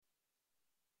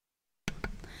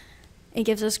It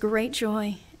gives us great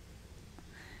joy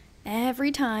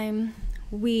every time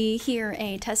we hear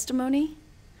a testimony,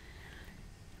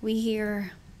 we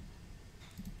hear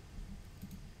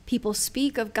people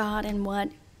speak of God and what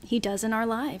He does in our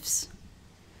lives.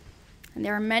 And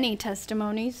there are many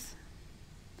testimonies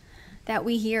that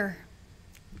we hear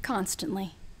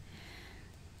constantly.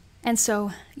 And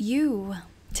so you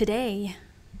today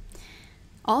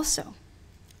also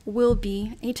will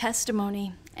be a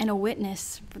testimony and a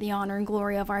witness for the honor and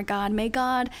glory of our God. May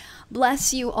God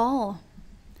bless you all.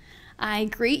 I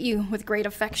greet you with great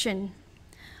affection.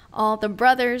 All the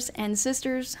brothers and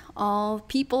sisters, all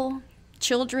people,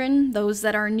 children, those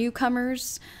that are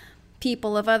newcomers,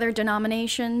 people of other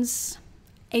denominations,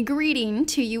 a greeting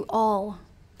to you all.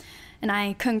 And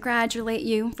I congratulate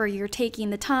you for your taking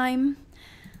the time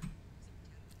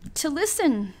to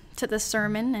listen to the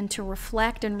sermon and to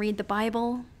reflect and read the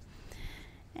Bible.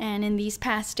 And in these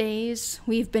past days,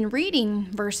 we've been reading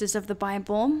verses of the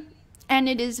Bible, and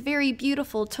it is very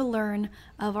beautiful to learn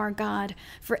of our God.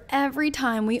 For every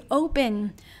time we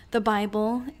open the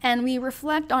Bible and we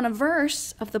reflect on a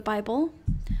verse of the Bible,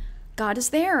 God is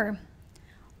there,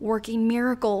 working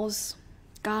miracles.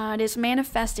 God is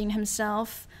manifesting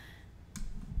Himself.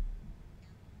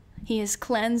 He is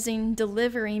cleansing,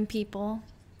 delivering people.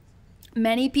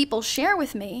 Many people share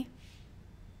with me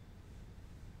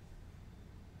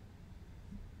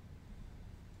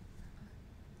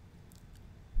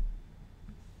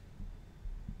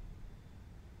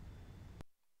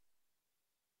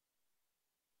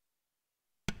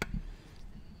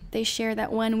they share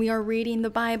that when we are reading the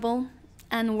Bible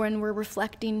and when we're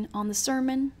reflecting on the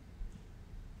sermon,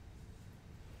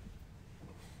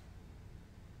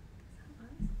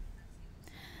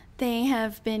 they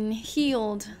have been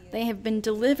healed, they have been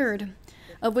delivered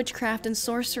of witchcraft and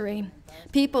sorcery.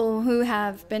 People who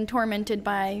have been tormented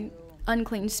by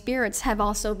unclean spirits have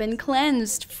also been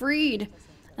cleansed, freed,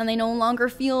 and they no longer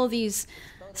feel these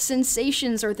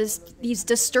sensations or these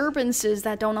disturbances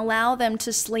that don't allow them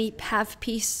to sleep, have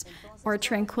peace, or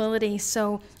tranquility.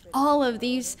 So all of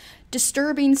these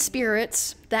disturbing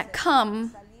spirits that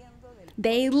come,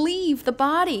 they leave the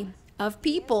body of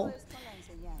people.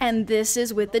 And this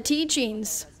is with the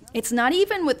teachings. It's not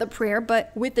even with the prayer,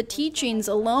 but with the teachings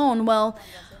alone. Well,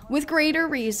 with greater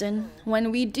reason,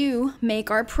 when we do make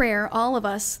our prayer, all of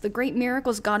us, the great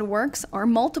miracles God works are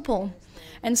multiple.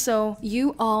 And so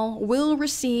you all will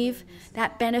receive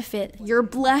that benefit, your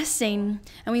blessing.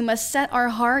 And we must set our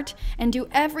heart and do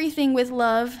everything with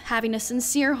love, having a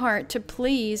sincere heart to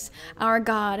please our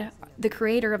God, the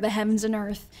creator of the heavens and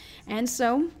earth. And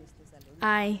so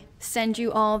I send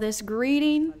you all this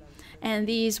greeting and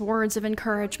these words of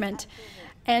encouragement.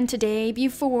 And today,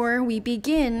 before we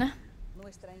begin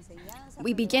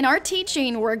our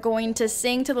teaching, we're going to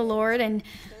sing to the Lord. And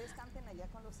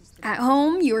at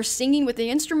home, you're singing with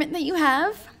the instrument that you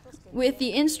have, with the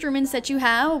instruments that you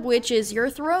have, which is your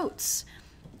throats,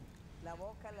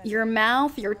 your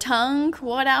mouth, your tongue.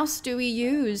 What else do we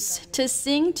use to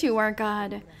sing to our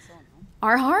God?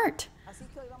 Our heart.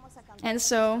 And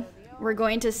so we're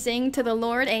going to sing to the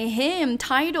Lord a hymn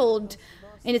titled,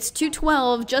 and it's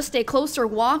 212, Just a Closer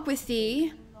Walk with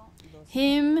Thee.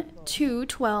 Hymn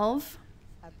 212,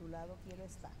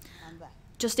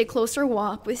 Just a Closer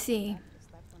Walk with Thee.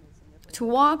 To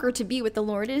walk or to be with the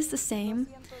Lord is the same.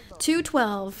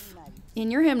 212 in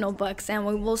your hymnal books, and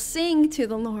we will sing to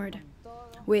the Lord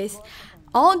with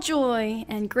all joy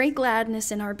and great gladness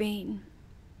in our being.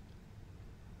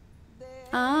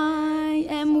 I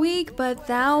am weak, but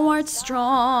thou art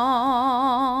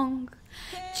strong.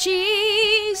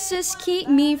 Jesus, keep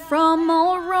me from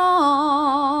all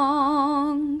wrong.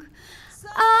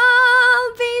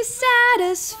 I'll be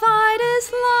satisfied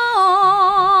as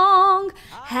long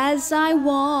as I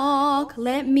walk.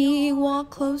 Let me walk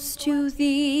close to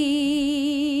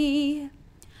thee.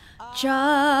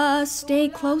 Just a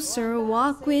closer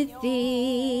walk with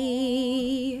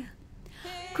thee.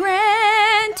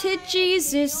 Granted,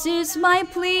 Jesus is my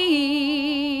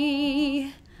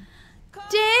plea.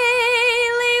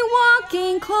 Daily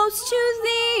walking close to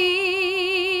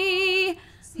thee.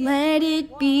 Let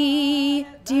it be,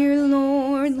 dear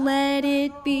Lord, let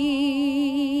it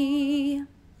be.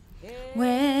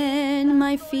 When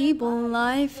my feeble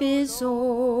life is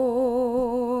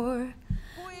o'er,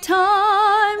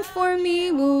 time for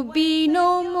me will be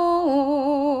no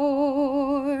more.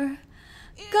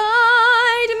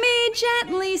 Guide me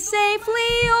gently,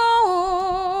 safely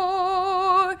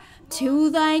o'er to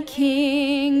thy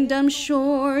kingdom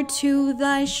shore, to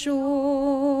thy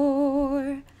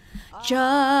shore.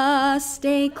 Just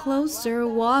a closer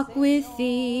walk with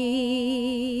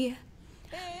thee.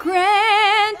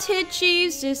 Granted, exalted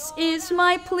Jesus is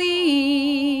my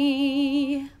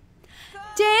plea.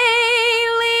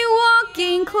 Daily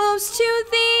walking close to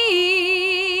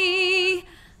thee.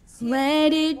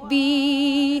 Let it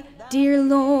be, dear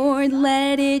Lord,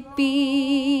 let it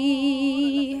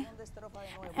be.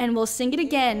 And we'll sing it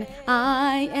again.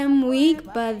 I am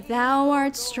weak, but thou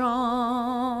art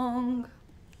strong.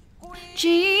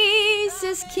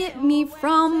 Jesus, keep me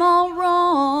from all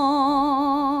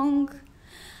wrong.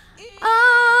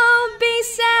 I'll be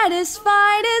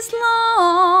satisfied as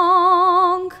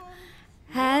long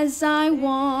as I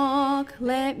walk.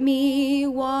 Let me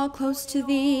walk close to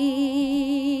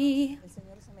thee.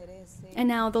 And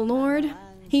now the Lord,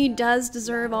 he does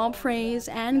deserve all praise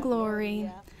and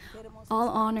glory, all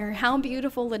honor. How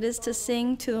beautiful it is to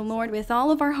sing to the Lord with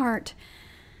all of our heart.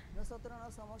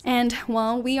 And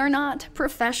while we are not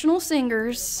professional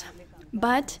singers,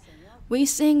 but we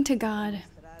sing to God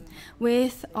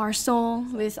with our soul,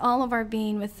 with all of our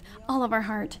being, with all of our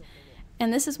heart.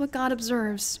 And this is what God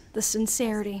observes, the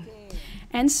sincerity.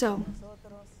 And so,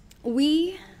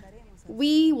 we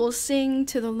will sing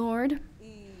to the Lord,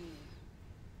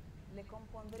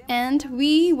 and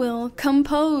we will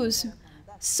compose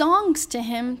songs to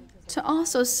him to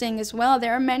also sing as well.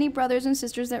 There are many brothers and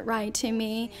sisters that write to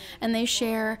me and they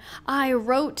share, I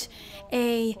wrote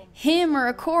a hymn or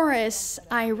a chorus,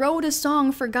 I wrote a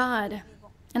song for God.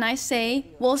 And I say,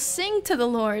 well, sing to the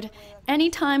Lord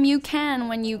anytime you can.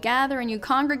 When you gather and you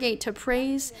congregate to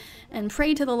praise and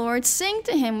pray to the Lord, sing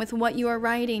to him with what you are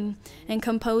writing and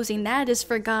composing. That is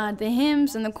for God. The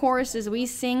hymns and the choruses we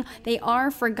sing, they are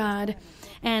for God.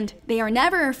 And they are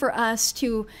never for us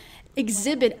to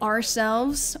exhibit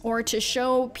ourselves or to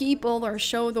show people or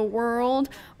show the world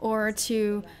or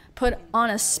to put on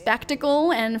a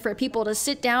spectacle and for people to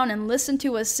sit down and listen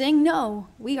to us sing. No,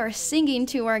 we are singing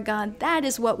to our God. That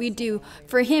is what we do.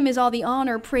 For him is all the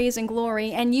honor, praise, and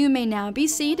glory. And you may now be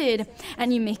seated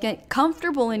and you may get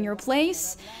comfortable in your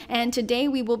place. And today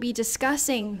we will be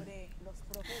discussing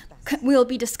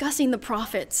the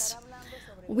prophets.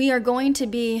 We are going to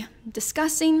be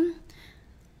discussing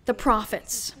the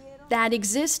prophets that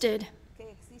existed,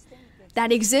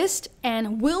 that exist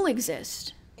and will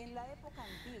exist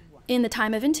in the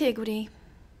time of antiquity.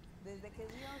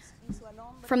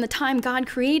 From the time God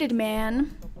created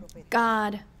man,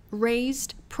 God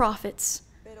raised prophets,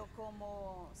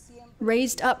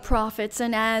 raised up prophets,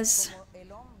 and as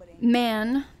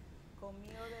man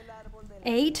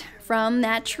ate from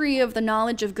that tree of the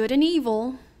knowledge of good and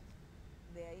evil,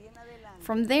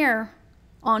 from there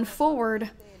on forward,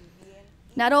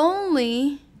 not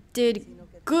only did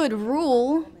good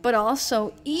rule, but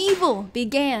also evil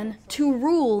began to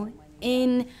rule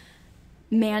in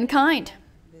mankind.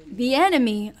 The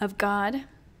enemy of God,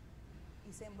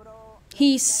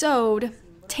 he sowed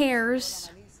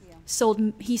tares,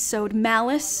 he sowed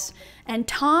malice, and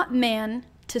taught man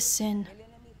to sin.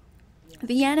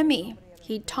 The enemy,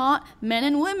 he taught men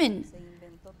and women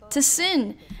to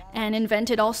sin and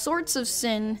invented all sorts of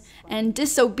sin and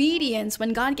disobedience.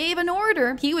 When God gave an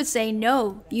order, he would say,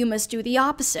 no, you must do the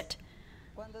opposite.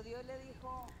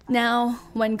 Now,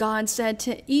 when God said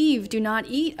to Eve, do not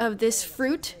eat of this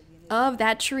fruit of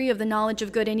that tree of the knowledge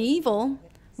of good and evil,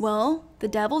 well, the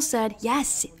devil said,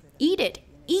 yes, eat it.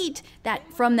 Eat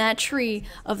that from that tree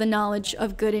of the knowledge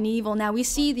of good and evil. Now we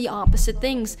see the opposite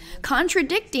things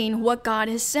contradicting what God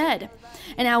has said.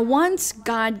 And now once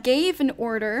God gave an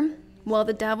order, well,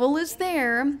 the devil is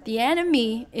there, the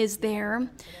enemy is there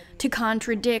to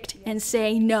contradict and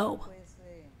say no.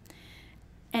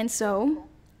 And so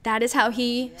that is how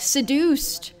he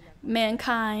seduced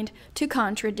mankind to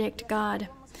contradict God.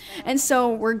 And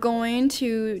so we're going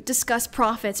to discuss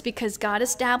prophets because God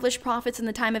established prophets in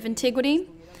the time of antiquity.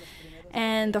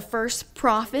 And the first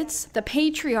prophets, the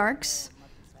patriarchs,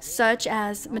 such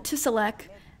as Methuselah,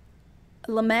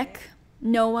 Lamech,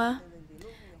 Noah,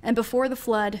 and before the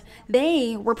flood,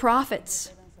 they were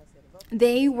prophets.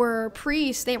 They were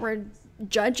priests, they were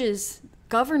judges,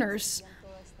 governors.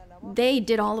 They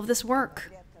did all of this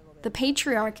work. The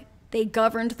patriarch, they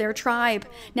governed their tribe.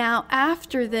 Now,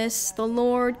 after this, the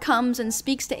Lord comes and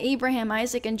speaks to Abraham,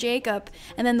 Isaac, and Jacob,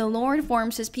 and then the Lord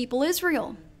forms his people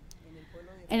Israel.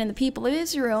 And in the people of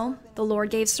Israel, the Lord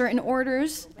gave certain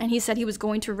orders, and he said he was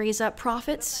going to raise up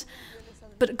prophets.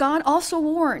 But God also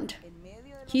warned.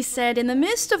 He said, in the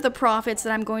midst of the prophets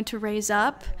that I'm going to raise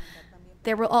up,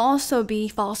 there will also be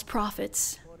false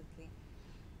prophets.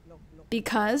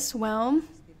 Because, well,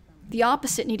 the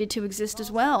opposite needed to exist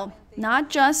as well. Not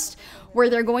just were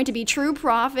there going to be true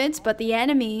prophets, but the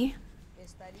enemy,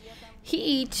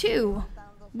 he too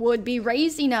would be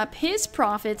raising up his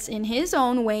prophets in his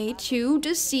own way to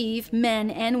deceive men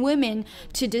and women,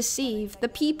 to deceive the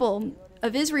people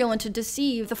of Israel and to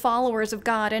deceive the followers of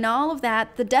God. And all of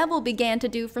that the devil began to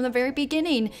do from the very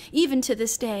beginning, even to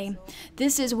this day.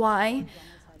 This is why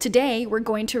today we're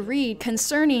going to read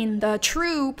concerning the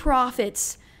true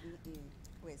prophets.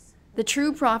 The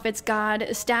true prophets God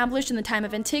established in the time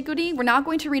of antiquity. We're not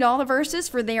going to read all the verses,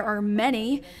 for there are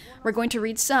many. We're going to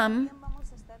read some.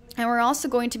 And we're also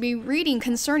going to be reading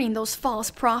concerning those false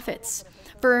prophets.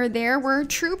 For there were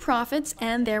true prophets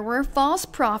and there were false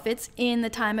prophets in the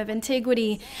time of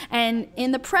antiquity. And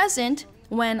in the present,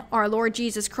 when our Lord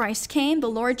Jesus Christ came, the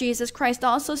Lord Jesus Christ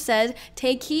also said,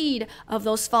 take heed of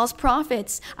those false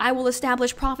prophets. I will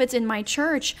establish prophets in my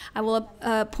church. I will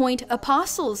appoint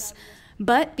apostles.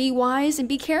 But be wise and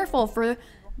be careful, for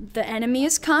the enemy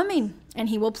is coming, and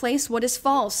he will place what is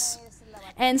false.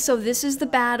 And so this is the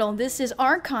battle. This is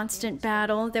our constant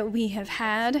battle that we have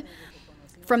had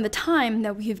from the time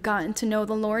that we have gotten to know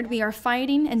the Lord. We are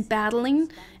fighting and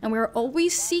battling, and we are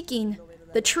always seeking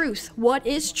the truth, what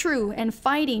is true, and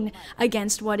fighting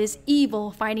against what is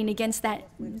evil, fighting against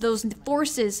those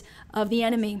forces of the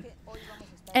enemy.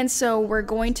 And so we're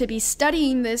going to be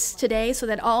studying this today so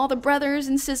that all the brothers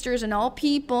and sisters and all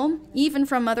people, even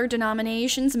from other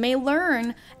denominations, may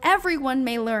learn. Everyone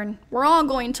may learn. We're all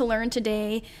going to learn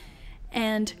today,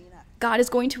 and God is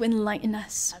going to enlighten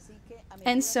us.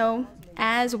 And so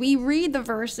as we read the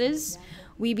verses,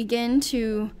 we begin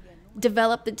to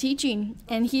develop the teaching.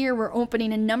 And here we're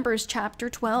opening in Numbers chapter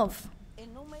 12.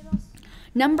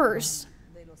 Numbers.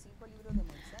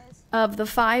 Of the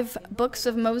 5 books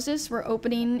of Moses, we're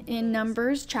opening in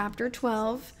Numbers chapter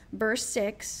 12, verse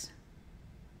 6.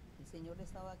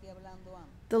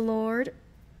 The Lord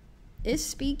is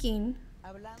speaking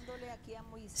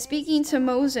to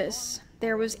Moses.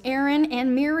 There was Aaron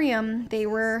and Miriam. They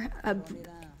were a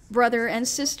brother and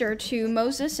sister to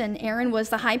Moses, and Aaron was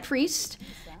the high priest,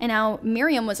 and now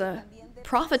Miriam was a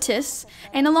prophetess.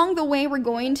 And along the way, we're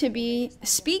going to be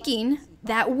speaking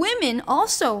that women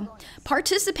also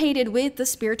participated with the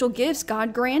spiritual gifts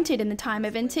God granted in the time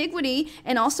of antiquity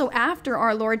and also after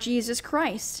our Lord Jesus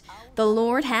Christ. The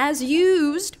Lord has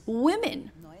used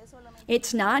women.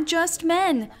 It's not just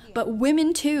men, but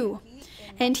women too.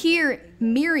 And here,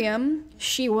 Miriam,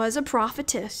 she was a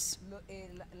prophetess.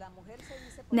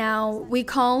 Now, we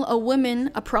call a woman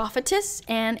a prophetess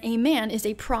and a man is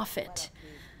a prophet,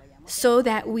 so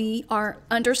that we are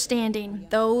understanding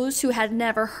those who had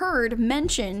never heard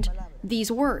mentioned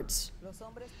these words.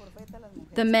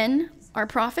 The men are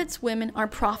prophets, women are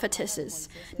prophetesses.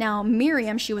 Now,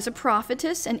 Miriam, she was a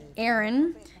prophetess, and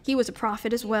Aaron, he was a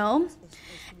prophet as well.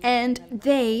 And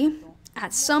they,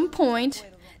 at some point,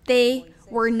 they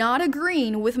were not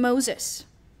agreeing with Moses.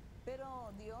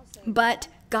 But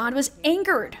God was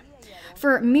angered,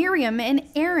 for Miriam and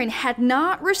Aaron had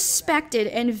not respected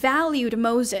and valued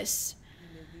Moses.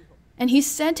 And he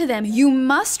said to them, you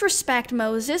must respect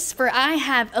Moses, for I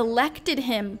have elected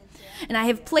him, and I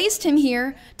have placed him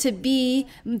here to be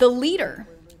the leader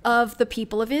of the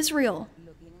people of Israel.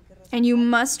 And you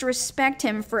must respect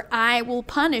him, for I will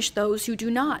punish those who do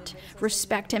not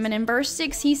respect him. And in verse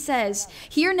 6 he says,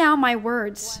 hear now my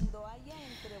words.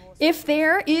 If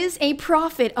there is a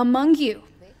prophet among you,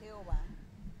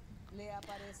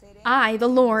 I, the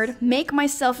Lord, make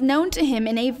myself known to him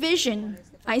in a vision.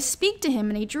 I speak to him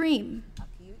in a dream.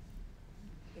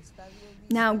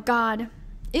 Now God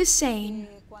is saying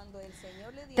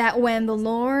that when the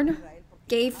Lord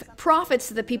gave prophets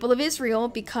to the people of Israel,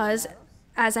 because,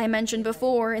 as I mentioned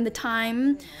before, in the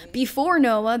time before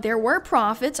Noah, there were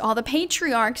prophets. All the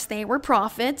patriarchs, they were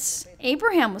prophets.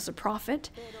 Abraham was a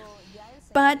prophet.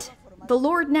 But the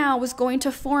Lord now was going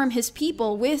to form his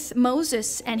people with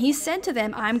Moses, and he said to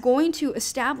them, I'm going to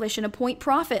establish and appoint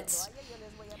prophets.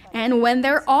 And when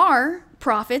there are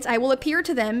prophets, I will appear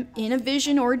to them in a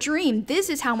vision or a dream. This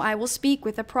is how I will speak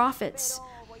with the prophets.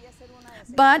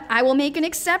 But I will make an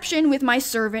exception with my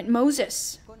servant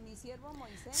Moses.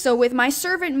 So with my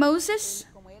servant Moses,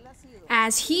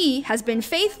 as he has been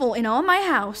faithful in all my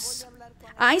house,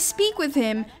 I speak with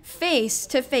him face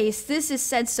to face. This is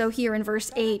said so here in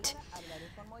verse 8.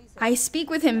 I speak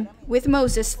with him, with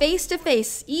Moses, face to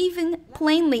face, even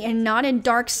plainly and not in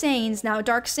dark sayings. Now,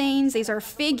 dark sayings, these are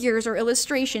figures or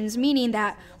illustrations, meaning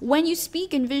that when you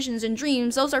speak in visions and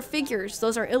dreams, those are figures,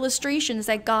 those are illustrations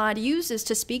that God uses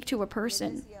to speak to a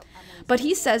person. But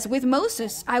he says, with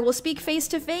Moses, I will speak face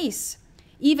to face,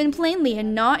 even plainly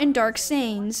and not in dark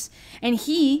sayings. And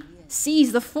he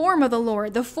sees the form of the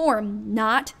Lord, the form,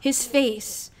 not his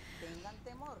face.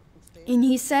 And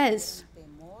he says,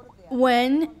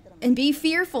 and be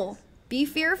fearful be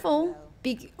fearful,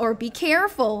 be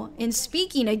careful in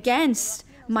speaking against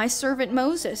my servant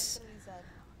Moses.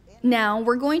 Now,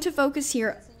 we're going to focus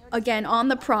here again on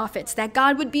the prophets, that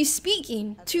God would be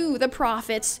speaking to the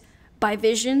prophets by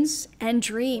visions and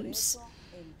dreams.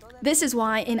 This is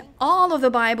why in all of the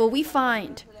Bible we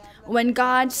find when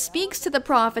God speaks to the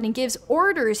prophet and gives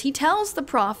orders, he tells the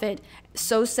prophet,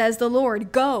 so says the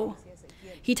Lord, go.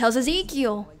 He tells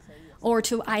Ezekiel or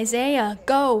to Isaiah,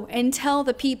 go and tell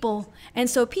the people. And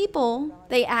so people,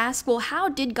 they ask, well, how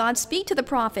did God speak to the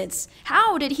prophets?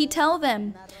 How did he tell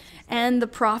them? And the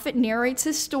prophet narrates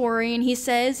his story, and he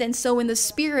says, and so in the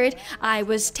spirit, I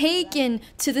was taken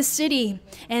to the city,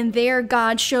 and there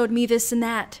God showed me this and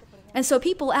that. And so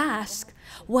people ask,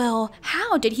 well,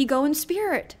 how did he go in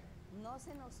spirit?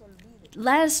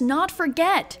 Let us not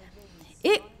forget,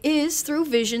 it is through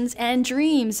visions and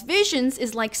dreams. Visions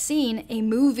is like seeing a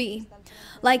movie.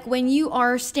 Like when you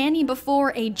are standing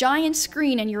before a giant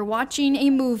screen and you're watching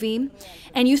a movie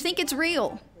and you think it's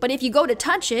real. But if you go to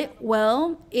touch it,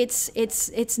 well, it's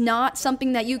not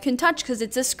something that you can touch because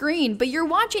it's a screen. But you're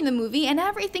watching the movie and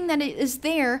everything that is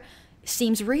there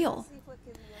seems real.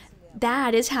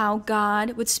 That is how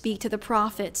God would speak to the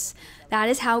prophets. That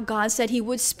is how God said he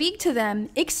would speak to them,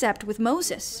 except with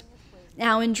Moses.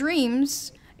 Now in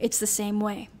dreams, it's the same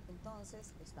way.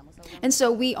 And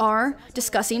so we are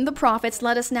discussing the prophets.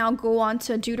 Let us now go on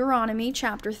to Deuteronomy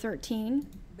chapter 13.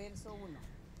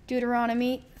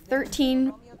 Deuteronomy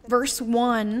 13, verse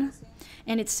 1.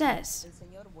 And it says,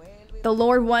 the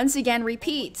Lord once again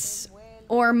repeats,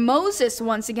 or Moses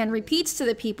once again repeats to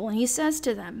the people, and he says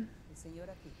to them,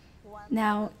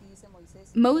 now,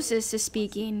 Moses is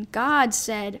speaking. God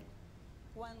said,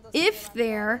 if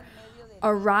there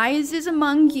arises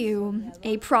among you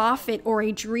a prophet or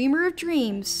a dreamer of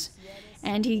dreams,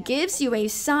 and he gives you a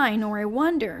sign or a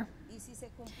wonder,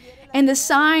 and the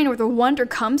sign or the wonder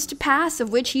comes to pass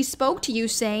of which he spoke to you,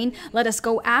 saying, let us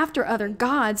go after other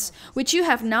gods, which you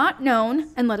have not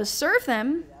known, and let us serve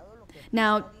them.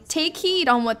 Now, take heed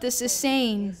on what this is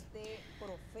saying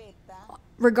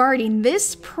regarding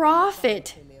this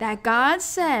prophet, that God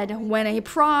said, when a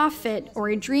prophet or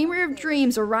a dreamer of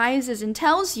dreams arises and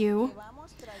tells you,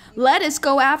 let us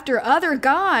go after other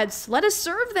gods, let us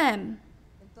serve them,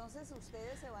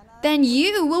 then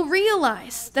you will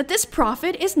realize that this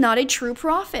prophet is not a true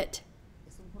prophet.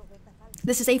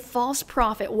 This is a false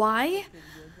prophet. Why?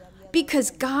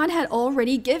 Because God had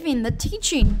already given the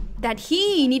teaching that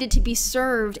he needed to be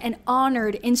served and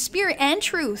honored in spirit and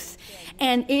truth.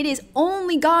 And it is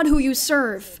only God who you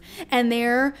serve. And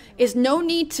there is no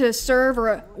need to serve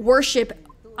or worship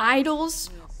idols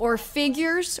or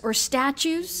figures or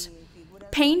statues,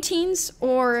 paintings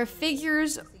or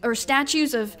figures or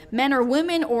statues of men or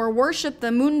women, or worship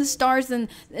the moon, the stars, and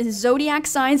zodiac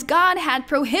signs. God had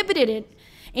prohibited it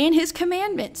in his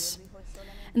commandments.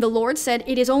 And the Lord said,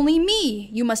 it is only me.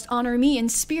 You must honor me in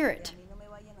spirit.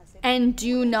 And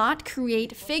do not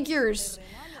create figures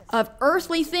of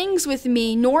earthly things with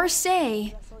me, nor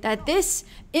say that this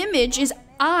image is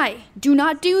I. Do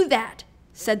not do that,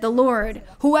 said the Lord.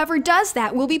 Whoever does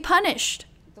that will be punished.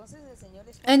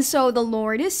 And so the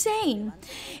Lord is saying,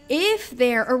 if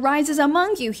there arises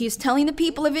among you, he's telling the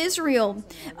people of Israel,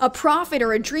 a prophet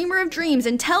or a dreamer of dreams,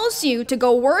 and tells you to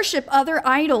go worship other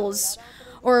idols,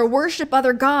 or worship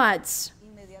other gods,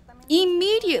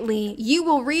 immediately you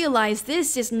will realize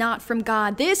this is not from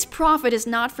God. This prophet is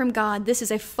not from God. This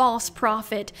is a false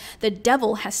prophet. The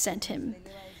devil has sent him.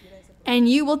 And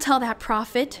you will tell that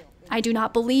prophet, I do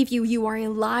not believe you. You are a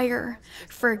liar.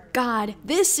 For God,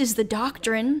 this is the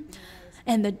doctrine.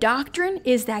 And the doctrine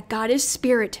is that God is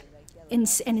spirit. And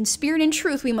in spirit and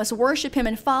truth, we must worship him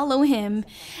and follow him.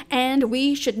 And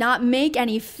we should not make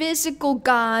any physical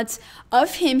gods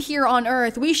of him here on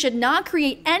earth. We should not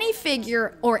create any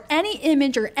figure or any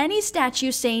image or any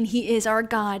statue saying he is our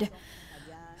God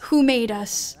who made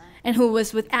us and who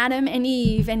was with Adam and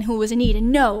Eve and who was in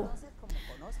Eden. No.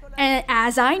 And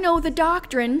as I know the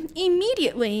doctrine,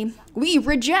 immediately we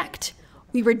reject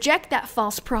that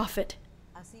false prophet.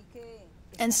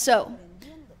 And so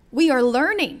we are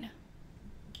learning.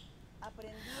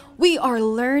 We are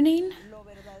learning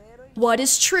what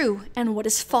is true and what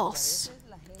is false.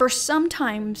 For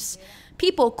sometimes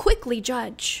people quickly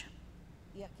judge.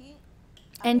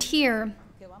 And here,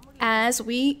 as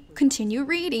we continue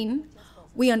reading,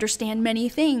 we understand many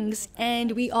things,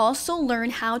 and we also learn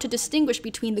how to distinguish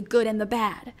between the good and the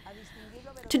bad.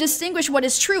 To distinguish what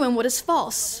is true and what is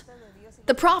false.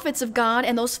 The prophets of God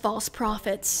and those false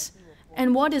prophets.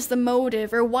 And what is the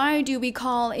motive, or why do we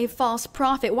call a false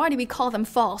prophet? Why do we call them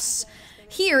false?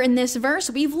 Here in this verse,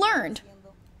 we've learned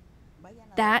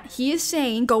that he is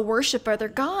saying, go worship other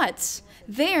gods.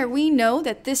 There we know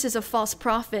that this is a false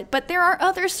prophet, but there are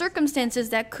other circumstances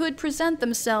that could present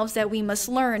themselves that we must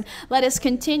learn. Let us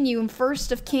continue in 1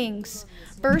 Kings.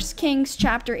 1 Kings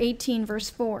chapter 18,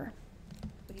 verse 4.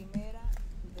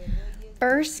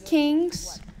 1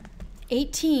 Kings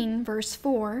 18, verse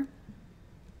 4.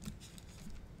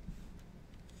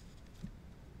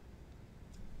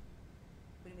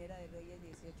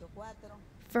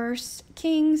 First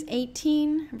Kings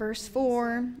 18, verse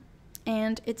 4,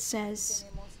 and it says,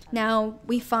 now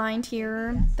we find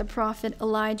here the prophet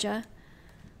Elijah,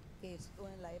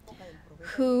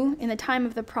 who, in the time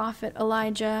of the prophet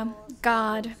Elijah,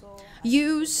 God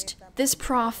used this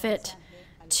prophet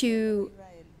to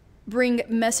bring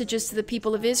messages to the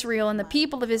people of Israel, and the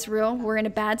people of Israel were in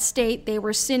a bad state. They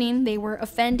were sinning, they were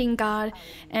offending God,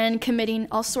 and committing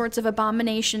all sorts of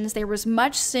abominations. There was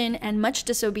much sin and much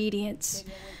disobedience.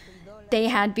 They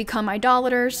had become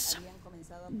idolaters.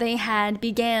 They had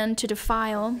began to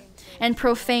defile and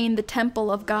profane the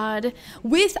temple of God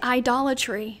with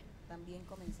idolatry.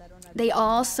 They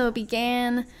also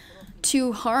began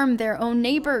to harm their own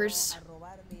neighbors.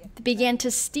 They began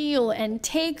to steal and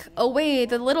take away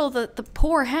the little that the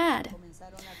poor had.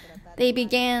 They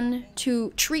began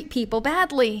to treat people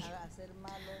badly.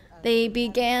 They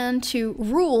began to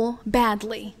rule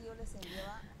badly.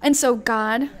 And so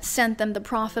God sent them the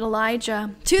prophet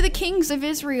Elijah to the kings of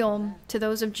Israel, to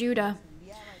those of Judah.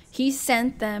 He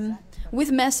sent them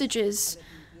with messages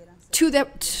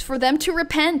for them to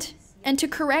repent and to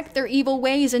correct their evil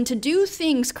ways and to do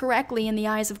things correctly in the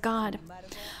eyes of God.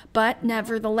 But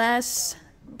nevertheless,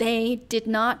 they did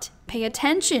not pay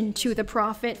attention to the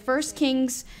prophet. 1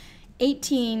 Kings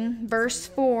 18, verse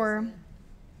 4.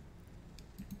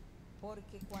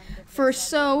 For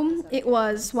so it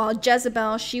was, while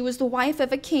Jezebel, she was the wife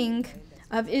of a king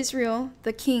of Israel,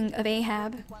 the king of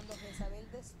Ahab.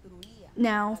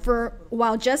 Now, for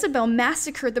while Jezebel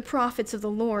massacred the prophets of the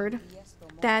Lord,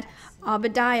 that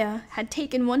Obadiah had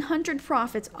taken 100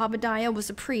 prophets. Obadiah was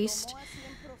a priest.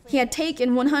 He had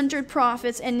taken 100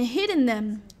 prophets and hidden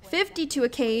them, 50 to a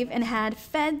cave, and had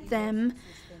fed them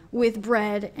with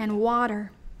bread and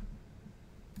water.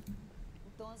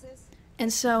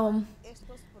 And so,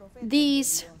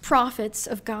 these prophets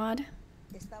of God,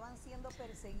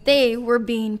 they were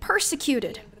being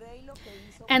persecuted.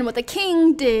 And what the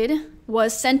king did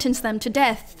was sentence them to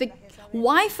death. The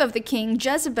wife of the king,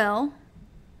 Jezebel,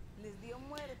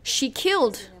 she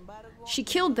killed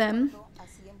them,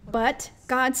 but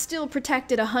God still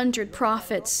protected 100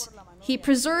 prophets. He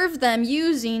preserved them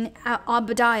using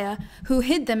Obadiah, who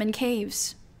hid them in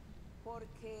caves.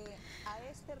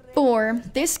 For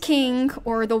this king,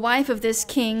 or the wife of this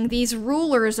king, these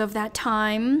rulers of that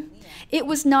time, it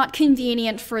was not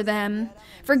convenient for them,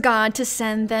 for God to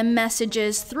send them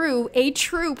messages through a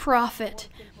true prophet.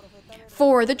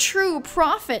 For the true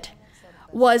prophet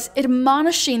was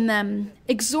admonishing them,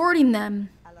 exhorting them,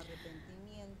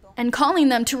 and calling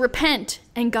them to repent.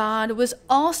 And God was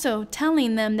also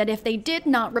telling them that if they did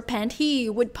not repent, He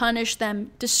would punish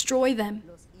them, destroy them,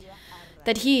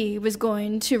 that He was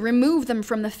going to remove them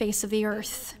from the face of the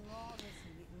earth.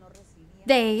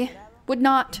 They would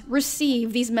not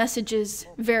receive these messages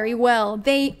very well.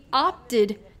 They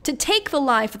opted to take the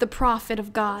life of the prophet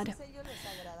of God.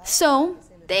 So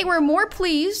they were more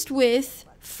pleased with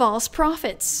false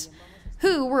prophets,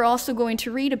 who we're also going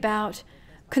to read about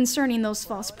concerning those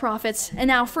false prophets. And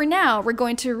now, we're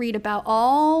going to read about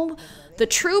all the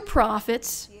true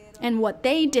prophets and what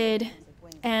they did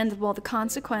and, well, the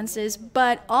consequences,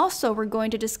 but also we're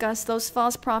going to discuss those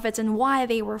false prophets and why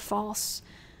they were false.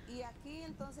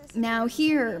 Now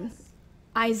here,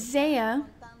 Isaiah,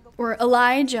 or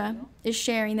Elijah, is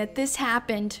sharing that this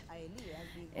happened.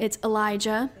 It's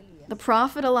Elijah, the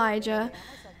prophet Elijah.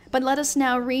 But let us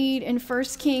now read in 1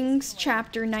 Kings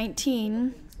chapter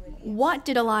 19. What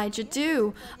did Elijah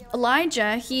do?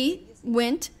 Elijah, he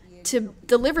went to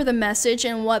deliver the message,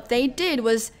 and what they did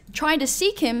was try to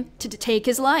seek him to take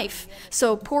his life.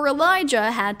 So poor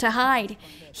Elijah had to hide.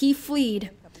 He fled.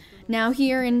 Now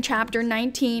here in chapter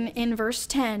 19, in verse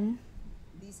 10,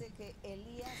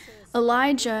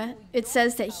 Elijah, it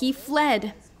says that he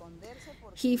fled.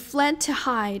 He fled to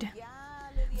hide.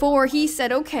 For he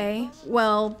said, okay,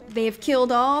 well, they've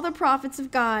killed all the prophets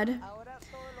of God,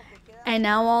 and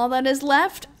now all that is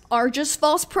left are just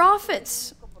false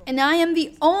prophets. And I am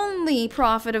the only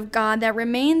prophet of God that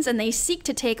remains, and they seek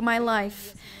to take my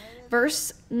life.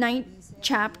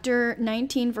 Chapter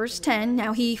 19, verse 10,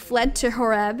 now he fled to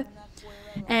Horeb,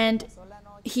 and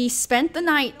he spent the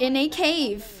night in a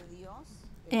cave.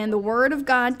 And the word of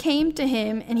God came to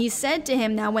him, and he said to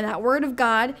him, now when that word of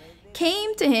God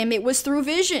came to him, it was through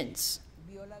visions.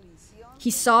 He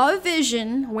saw a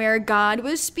vision where God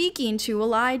was speaking to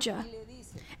Elijah.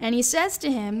 And he says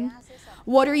to him,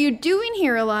 "What are you doing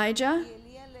here, Elijah?"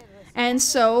 And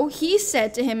so he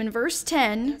said to him in verse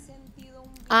 10,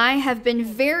 "I have been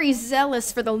very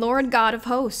zealous for the Lord God of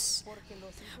hosts.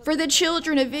 For the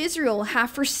children of Israel have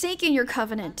forsaken your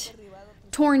covenant,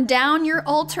 torn down your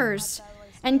altars,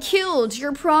 and killed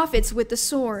your prophets with the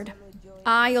sword.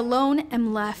 I alone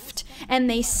am left, and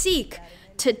they seek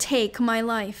to take my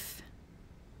life."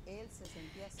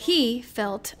 He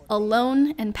felt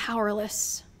alone and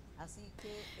powerless.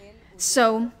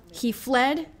 So he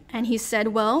fled and he said,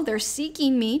 "Well, they're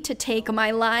seeking me to take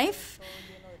my life.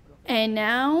 And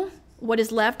now what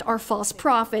is left are false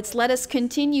prophets." Let us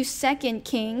continue 2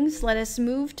 Kings. Let us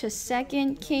move to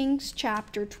 2 Kings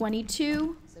chapter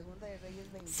 22.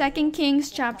 2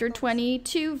 Kings chapter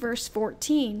 22, verse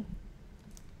 14.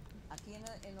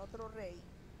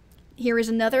 Here is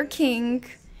another king,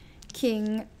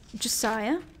 King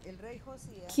Josiah.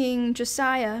 King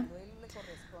Josiah.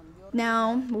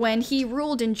 Now, when he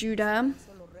ruled in Judah,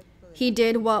 he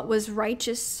did what was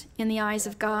righteous in the eyes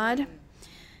of God.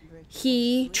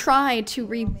 He tried to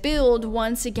rebuild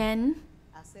once again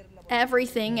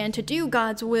everything and to do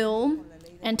God's will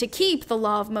and to keep the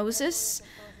law of Moses.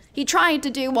 He tried to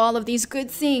do all of these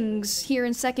good things here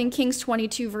in 2 Kings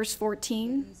 22, verse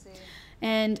 14.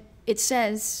 And it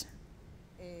says,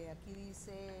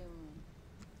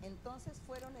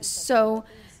 so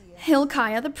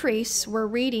Hilkiah the priests were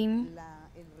reading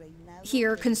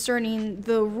here concerning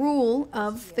the rule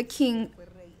of the king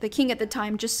at the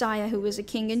time, Josiah, who was a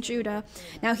king in Judah.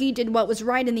 Now he did what was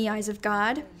right in the eyes of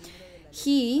God.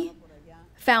 He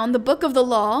found the book of the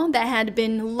law that had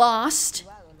been lost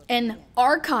and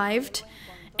archived,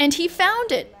 and he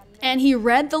found it. And he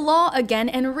read the law again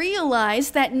and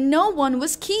realized that no one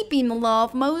was keeping the law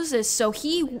of Moses. So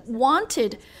he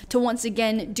wanted to once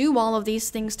again do all of these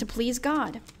things to please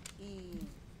God.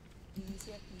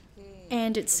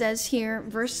 And it says here,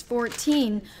 verse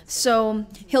 14, so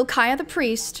Hilkiah the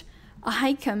priest,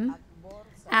 Ahikam,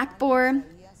 Akbor,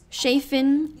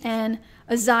 Shaphan, and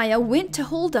Uzziah went to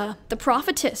Huldah, the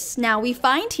prophetess. Now we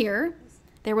find here,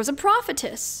 there was a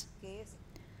prophetess.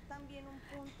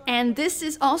 And this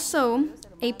is also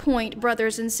a point,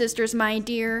 brothers and sisters, my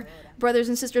dear brothers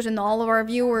and sisters, and all of our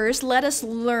viewers. Let us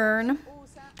learn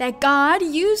that God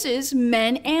uses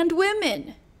men and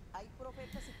women.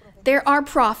 There are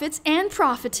prophets and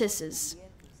prophetesses,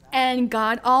 and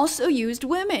God also used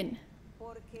women.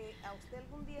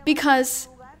 Because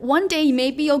one day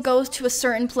maybe you'll go to a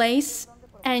certain place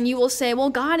and you will say, well,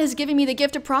 God has given me the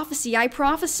gift of prophecy. I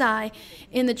prophesy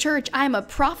in the church. I'm a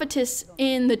prophetess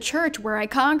in the church where I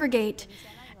congregate.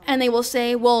 And they will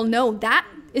say, well, no, that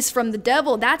is from the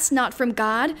devil. That's not from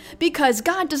God, because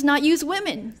God does not use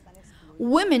women.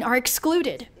 Women are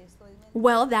excluded.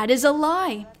 Well, that is a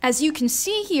lie. As you can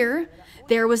see here,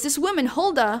 there was this woman,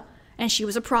 Huldah, and she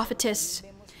was a prophetess.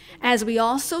 As we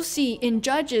also see in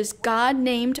Judges, God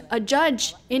named a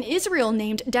judge in Israel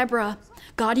named Deborah.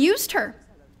 God used her.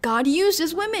 God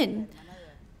uses women.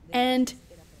 And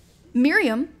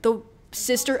Miriam, the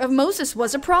sister of Moses,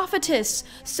 was a prophetess.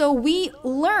 So we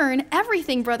learn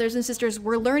everything, brothers and sisters.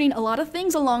 We're learning a lot of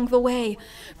things along the way.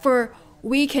 For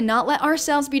we cannot let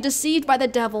ourselves be deceived by the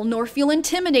devil, nor feel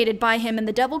intimidated by him. And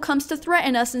the devil comes to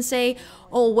threaten us and say,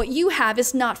 oh, what you have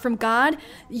is not from God.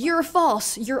 You're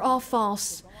false. You're all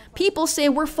false. People say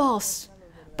we're false,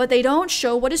 but they don't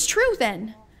show what is true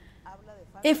then.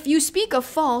 If you speak of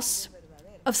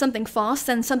something false,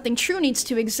 then something true needs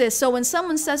to exist. So when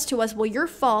someone says to us, well, you're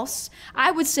false,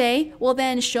 I would say, well,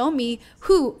 then show me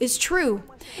who is true.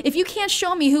 If you can't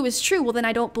show me who is true, well, then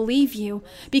I don't believe you,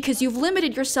 because you've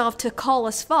limited yourself to call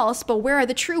us false, but where are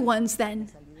the true ones then?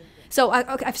 So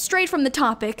I've strayed from the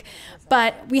topic,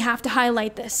 but we have to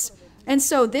highlight this. And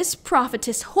so this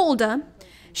prophetess, Huldah,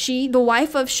 she, the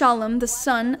wife of Shallum, the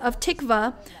son of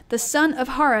Tikvah, the son of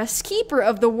Harus, keeper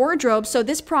of the wardrobe. So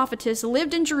this prophetess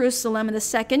lived in Jerusalem in the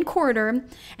second quarter,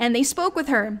 and they spoke with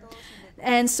her.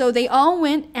 And so they all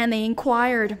went and they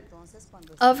inquired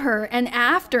of her. And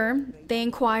after they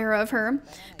inquire of her,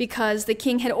 because the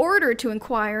king had ordered to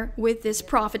inquire with this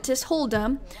prophetess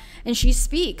Huldah, and she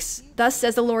speaks, thus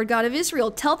says the Lord God of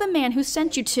Israel, tell the man who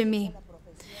sent you to me.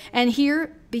 And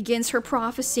here begins her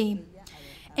prophecy.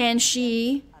 And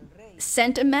she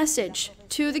sent a message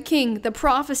to the king, the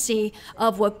prophecy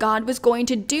of what God was going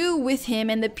to do with him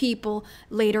and the people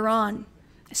later on.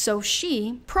 So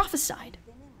she prophesied.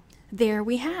 There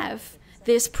we have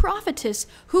this prophetess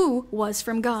who was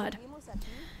from God.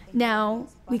 Now,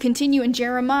 we continue in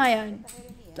Jeremiah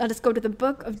Let us go to the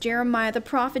book of Jeremiah, the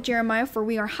prophet Jeremiah, for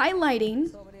we are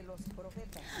highlighting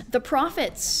the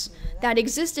prophets that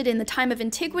existed in the time of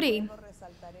antiquity.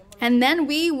 And then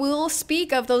we will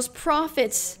speak of those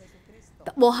prophets.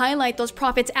 We'll highlight those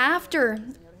prophets after,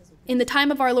 in the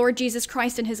time of our Lord Jesus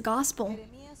Christ and his gospel.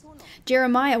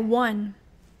 Jeremiah 1.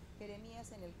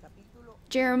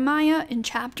 Jeremiah in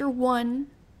chapter 1.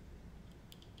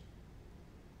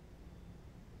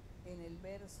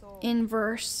 In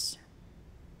verse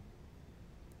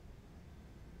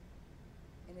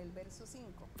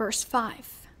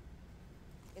 5.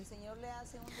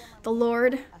 The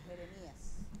Lord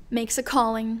makes a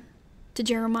calling to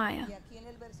Jeremiah.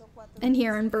 And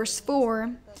here in verse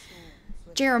 4,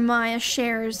 Jeremiah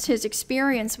shares his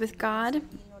experience with God.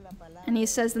 And he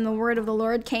says, "Then the word of the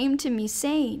Lord came to me,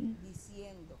 saying."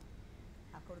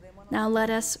 Now let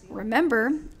us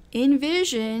remember, in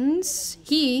visions,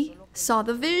 he saw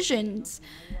the visions.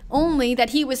 Only that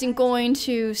he wasn't going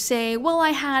to say, "Well, I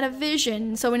had a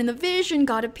vision, so in the vision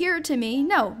God appeared to me."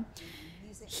 No.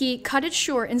 He cut it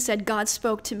short and said, "God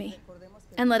spoke to me."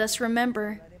 And let us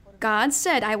remember, God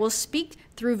said, "I will speak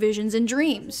through visions and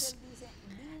dreams."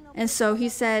 And so he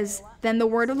says, "Then the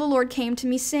word of the Lord came to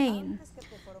me, saying,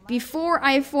 before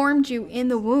I formed you in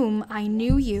the womb, I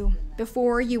knew you.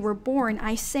 Before you were born,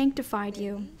 I sanctified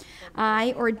you.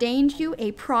 I ordained you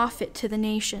a prophet to the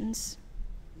nations."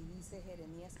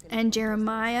 And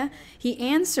Jeremiah, he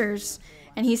answers,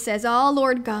 and he says, "Ah,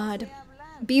 Lord God,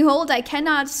 behold, I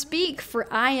cannot speak, for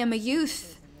I am a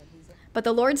youth." But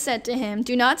the Lord said to him,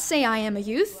 "Do not say I am a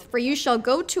youth, for you shall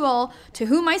go to all to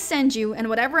whom I send you, and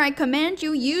whatever I command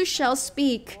you, you shall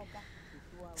speak.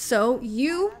 So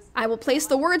I will place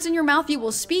the words in your mouth, you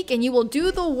will speak, and you will do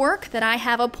the work that I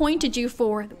have appointed you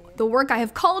for, the work I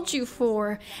have called you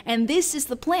for. And this is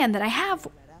the plan that I have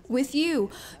with you.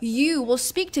 You will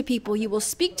speak to people, you will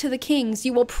speak to the kings,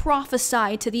 you will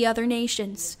prophesy to the other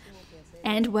nations."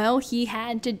 And well, he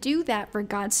had to do that, for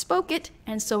God spoke it,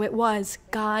 and so it was.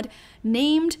 God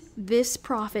named this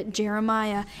prophet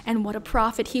Jeremiah, and what a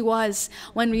prophet he was.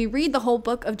 When we read the whole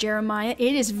book of Jeremiah,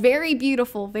 it is very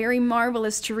beautiful, very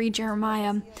marvelous to read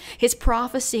Jeremiah. His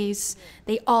prophecies,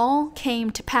 they all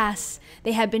came to pass.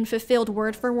 They have been fulfilled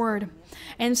word for word.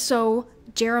 And so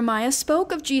Jeremiah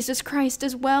spoke of Jesus Christ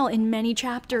as well in many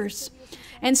chapters.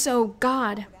 And so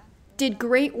God did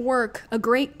great work, a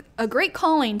great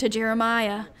calling to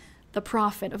Jeremiah, the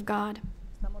prophet of God.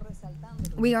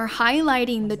 We are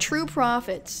highlighting the true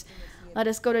prophets. Let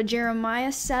us go to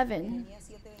Jeremiah 7.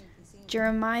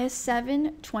 Jeremiah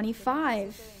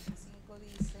 7:25.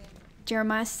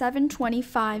 Jeremiah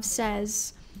 7:25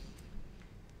 says,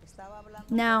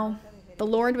 "Now the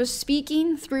Lord was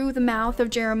speaking through the mouth of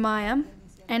Jeremiah,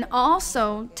 and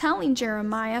also telling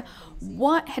Jeremiah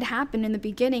what had happened in the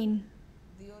beginning."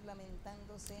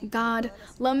 God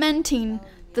lamenting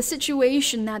the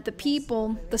situation that the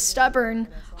people, the stubborn,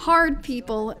 hard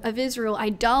people of Israel,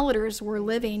 idolaters, were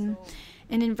living.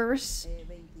 And in verse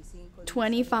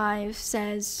 25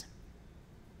 says,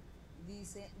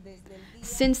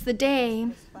 "Since the day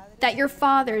that your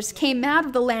fathers came out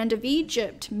of the land of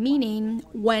Egypt," meaning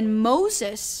when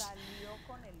Moses,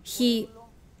 he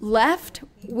left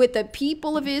with the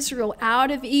people of Israel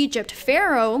out of Egypt.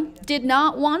 Pharaoh did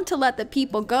not want to let the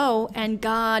people go, and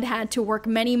God had to work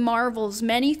many marvels,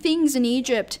 many things in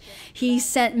Egypt. He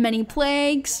sent many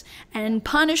plagues and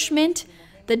punishment,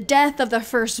 the death of the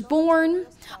firstborn.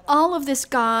 All of this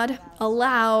God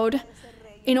allowed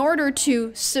in order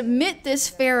to submit this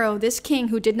Pharaoh, this king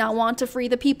who did not want to free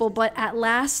the people. But at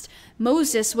last,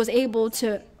 Moses was able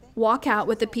to walk out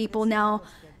with the people. Now,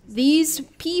 these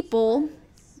people,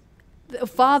 the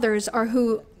fathers, are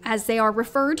who, as they are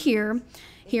referred here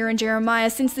in Jeremiah,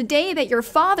 "Since the day that your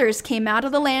fathers came out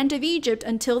of the land of Egypt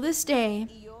until this day,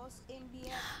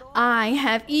 I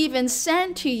have even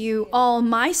sent to you all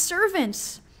my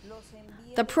servants,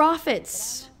 the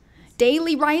prophets,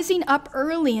 daily rising up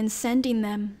early and sending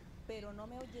them.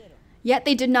 Yet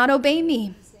they did not obey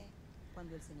me."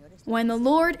 When the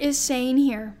Lord is saying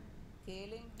here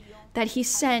that he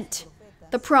sent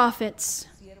the prophets,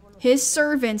 his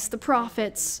servants, the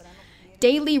prophets,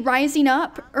 daily rising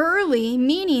up early,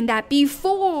 meaning that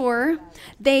before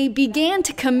they began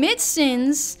to commit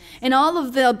sins and all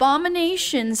of the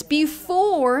abominations,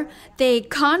 before they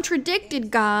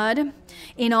contradicted God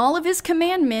in all of his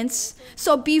commandments,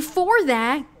 so before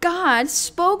that, God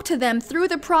spoke to them through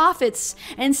the prophets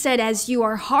and said, "As you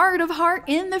are hard of heart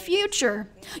in the future,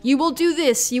 you will do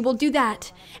this, you will do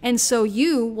that. And so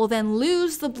you will then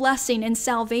lose the blessing and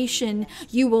salvation.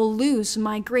 You will lose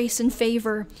my grace and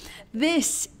favor."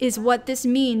 This is what this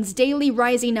means, daily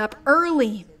rising up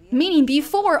early. Meaning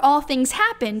before all things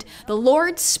happened, the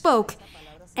Lord spoke,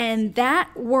 and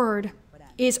that word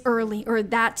is early, or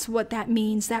that's what that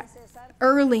means, that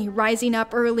early, rising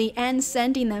up early and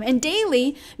sending them. And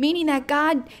daily, meaning that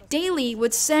God daily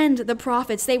would send the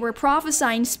prophets. They were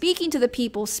prophesying, speaking to the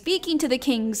people, speaking to the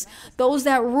kings, those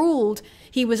that ruled.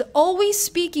 He was always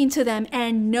speaking to them,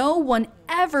 and no one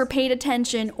ever paid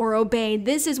attention or obeyed.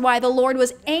 This is why the Lord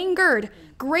was angered,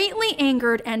 greatly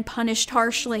angered, and punished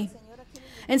harshly.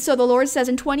 And so the Lord says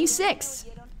in 26,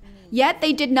 "Yet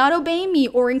they did not obey me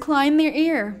or incline their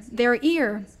ear,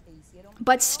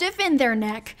 but stiffened their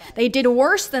neck. They did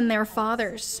worse than their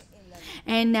fathers."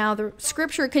 And now the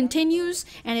scripture continues,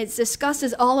 and it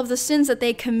discusses all of the sins that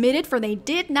they committed, for they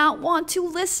did not want to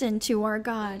listen to our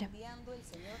God.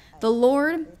 The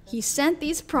Lord, he sent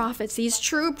these prophets, these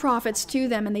true prophets to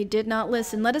them, and they did not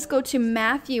listen. Let us go to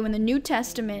Matthew in the New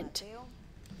Testament.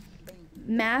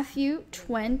 Matthew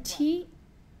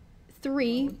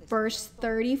 23, verse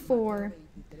 34.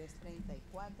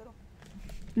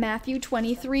 Matthew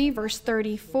 23, verse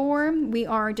 34, we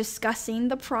are discussing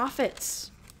the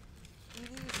prophets.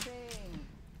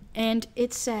 And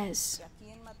it says,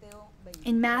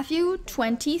 in Matthew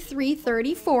 23,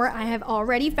 34, I have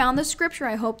already found the scripture.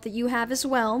 I hope that you have as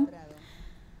well.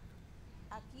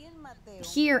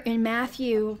 Here in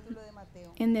Matthew,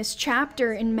 in this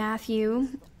chapter in Matthew,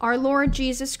 our Lord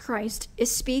Jesus Christ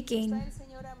is speaking.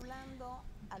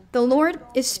 The Lord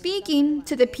is speaking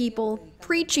to the people,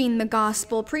 preaching the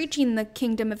gospel, preaching the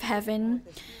kingdom of heaven,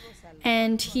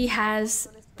 and he has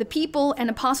the people and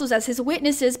apostles as his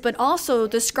witnesses, but also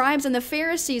the scribes and the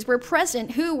Pharisees were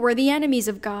present, who were the enemies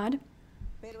of God,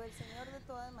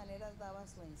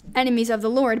 enemies of the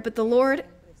Lord. But the Lord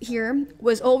here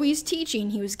was always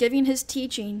teaching. He was giving his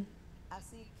teaching.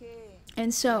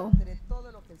 And so,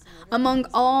 among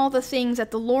all the things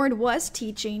that the Lord was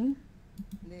teaching,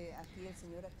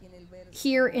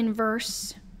 here in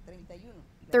verse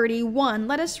 31,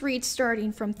 let us read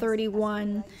starting from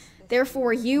 31.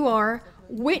 "Therefore you are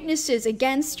witnesses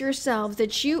against yourselves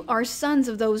that you are sons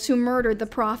of those who murdered the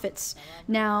prophets."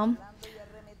 Now,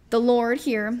 the Lord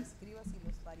here,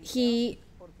 he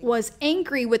was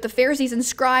angry with the Pharisees and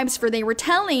scribes, for they were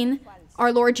telling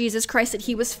our Lord Jesus Christ that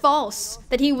he was false,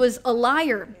 that he was a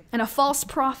liar and a false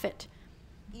prophet.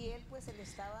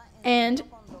 And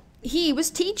he was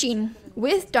teaching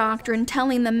with doctrine,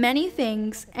 telling them many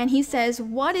things, and he says,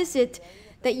 "What is it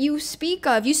that you speak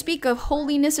of? You speak of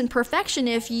holiness and perfection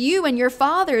if you and your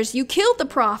fathers, you killed the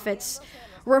prophets,"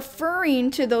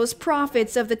 referring to those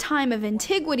prophets of the time of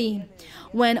antiquity,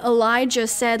 when Elijah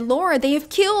said, "Lord, they have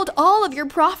killed all of your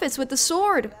prophets with the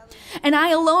sword, and I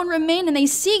alone remain, and they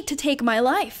seek to take my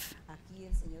life."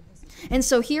 And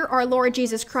so here our Lord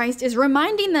Jesus Christ is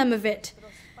reminding them of it.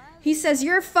 He says,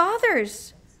 "Your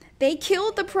fathers, they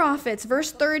killed the prophets."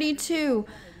 Verse 32,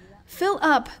 "Fill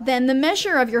up then the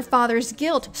measure of your father's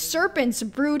guilt, serpents,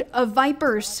 brood of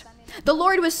vipers." The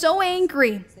Lord was so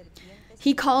angry.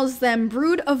 He calls them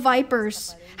brood of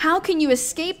vipers. How can you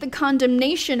escape the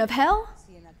condemnation of hell?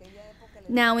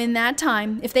 Now in that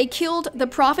time, if they killed the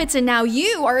prophets and now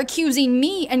you are accusing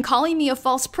me and calling me a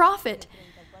false prophet.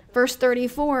 Verse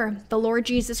 34, the Lord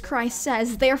Jesus Christ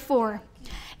says, "Therefore,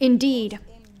 indeed,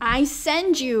 I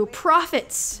send you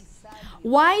prophets,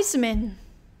 wise men."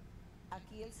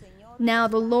 Now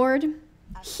the Lord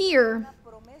here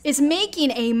is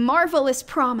making a marvelous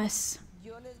promise.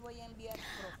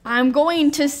 "I'm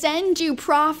going to send you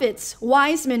prophets,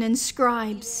 wise men, and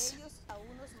scribes.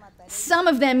 Some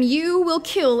of them you will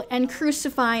kill and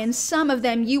crucify, and some of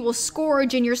them you will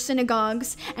scourge in your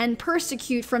synagogues and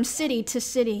persecute from city to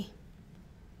city."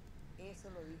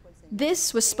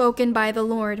 This was spoken by the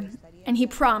Lord, and he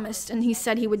promised, and he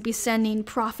said he would be sending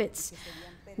prophets,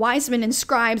 wise men, and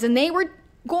scribes, and they were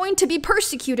going to be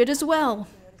persecuted as well.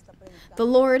 The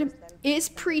Lord is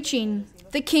preaching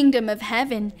the kingdom of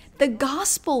heaven, the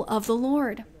gospel of the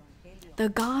Lord, the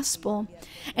gospel,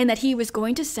 and that he was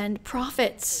going to send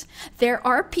prophets. There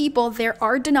are people, there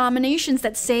are denominations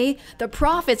that say the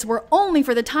prophets were only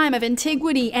for the time of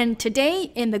antiquity, and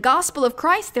today in the gospel of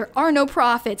Christ there are no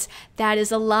prophets. That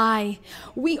is a lie.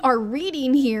 We are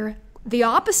reading here the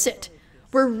opposite.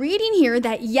 We're reading here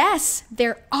that yes,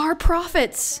 there are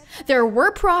prophets. There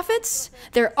were prophets,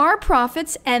 there are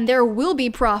prophets, and there will be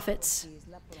prophets.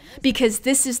 Because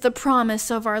this is the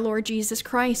promise of our Lord Jesus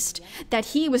Christ, that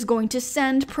he was going to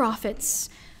send prophets,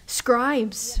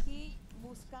 scribes.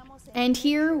 And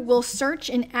here we'll search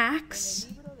in Acts,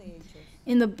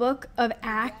 in the book of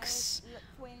Acts,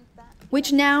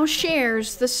 which now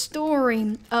shares the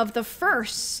story of the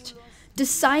first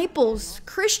disciples,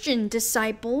 Christian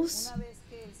disciples,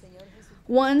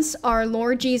 Once our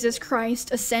Lord Jesus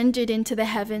Christ ascended into the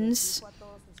heavens,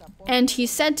 and he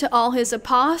said to all his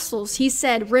apostles, he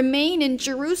said, remain in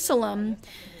Jerusalem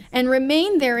and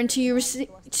remain there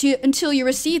until you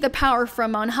receive the power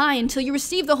from on high, until you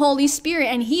receive the Holy Spirit,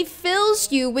 and he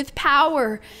fills you with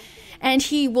power, and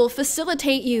he will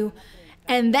facilitate you,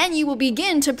 and then you will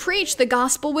begin to preach the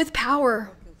gospel with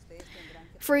power.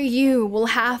 For you will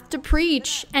have to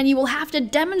preach, and you will have to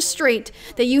demonstrate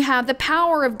that you have the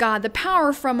power of God, the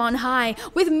power from on high,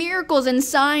 with miracles and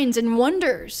signs and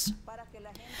wonders,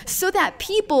 so that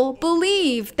people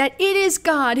believe that it is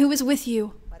God who is with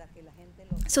you,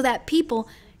 so that people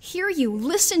hear you,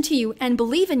 listen to you, and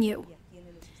believe in you.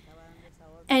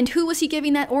 And who was he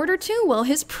giving that order to? Well,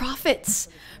 his prophets,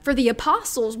 for the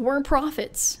apostles were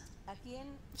prophets.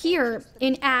 Here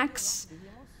in Acts,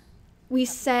 we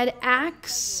said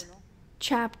Acts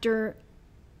chapter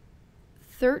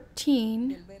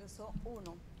 13,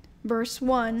 verse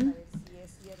 1.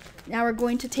 Now we're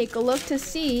going to take a look to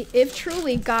see if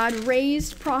truly God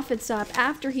raised prophets up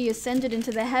after he ascended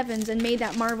into the heavens and made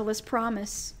that marvelous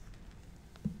promise.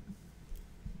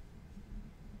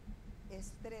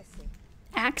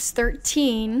 Acts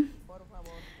 13.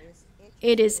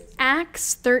 It is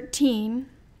Acts 13.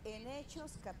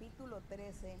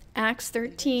 Acts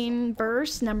 13,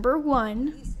 verse number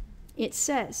 1, it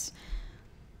says,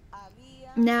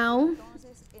 now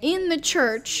in the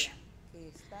church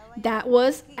that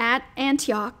was at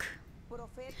Antioch,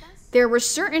 there were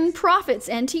certain prophets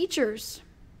and teachers.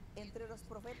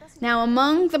 Now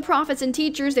among the prophets and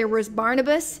teachers there was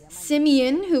Barnabas,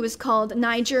 Simeon, who was called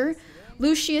Niger,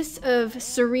 Lucius of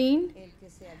Cyrene,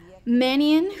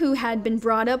 Manaen, who had been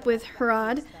brought up with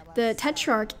Herod the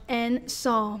Tetrarch, and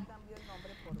Saul.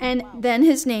 And then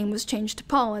his name was changed to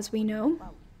Paul, as we know.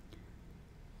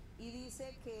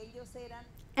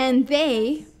 And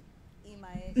they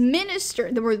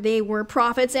ministered, they were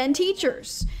prophets and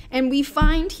teachers. And we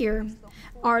find here,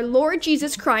 our Lord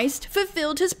Jesus Christ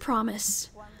fulfilled his promise.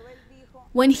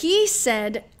 When he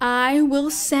said, I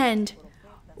will send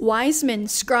wise men,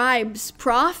 scribes,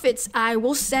 prophets, I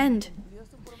will send.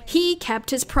 He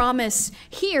kept his promise.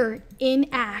 Here in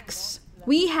Acts,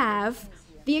 we have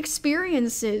the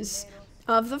experiences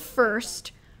of the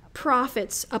first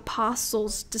prophets,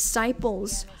 apostles,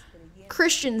 disciples,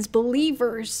 Christians,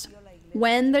 believers,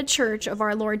 when the church of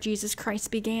our Lord Jesus Christ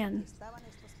began.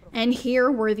 And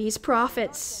here were these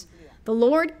prophets. The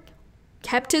Lord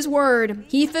kept his word.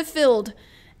 He fulfilled.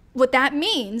 What that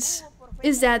means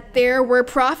is that there were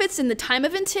prophets in the time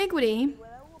of antiquity.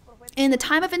 In the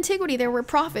time of antiquity, there were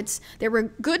prophets. There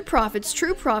were good prophets,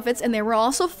 true prophets, and there were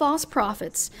also false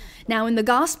prophets. Now, in the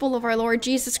gospel of our Lord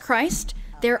Jesus Christ,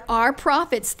 there are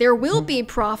prophets. There will be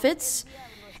prophets.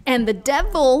 And the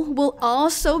devil will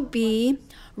also be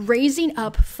raising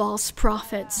up false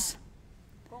prophets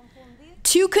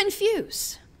to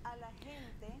confuse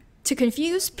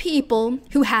people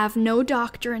who have no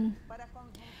doctrine,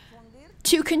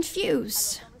 to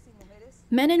confuse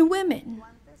men and women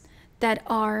that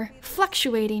are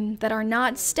fluctuating, that are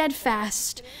not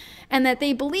steadfast, and that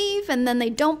they believe and then they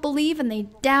don't believe and they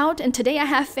doubt, and today I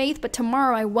have faith but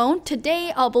tomorrow I won't,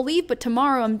 today I'll believe but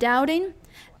tomorrow I'm doubting.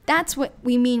 That's what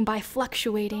we mean by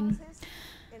fluctuating.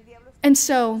 And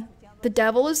so the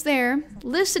devil is there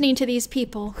listening to these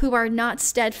people who are not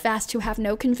steadfast, who have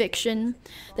no conviction.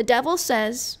 The devil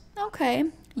says, okay,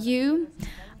 you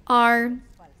are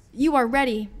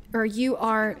ready, or you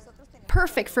are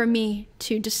perfect for me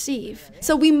to deceive.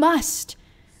 So we must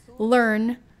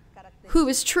learn who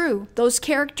is true, those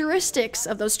characteristics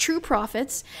of those true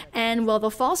prophets, and well,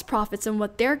 the false prophets and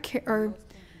what their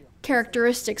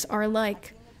characteristics are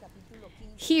like.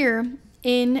 Here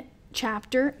in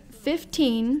chapter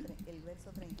 15,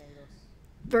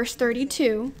 verse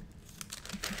 32,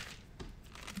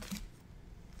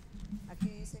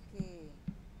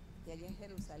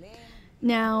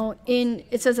 now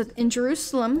it says that in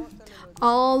Jerusalem,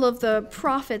 all of the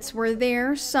prophets were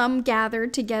there, some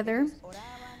gathered together,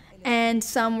 and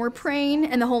some were praying,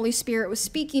 and the Holy Spirit was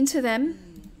speaking to them.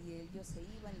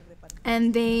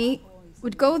 And they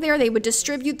would go there, they would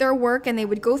distribute their work, and they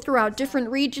would go throughout different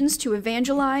regions to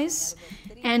evangelize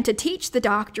and to teach the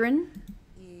doctrine.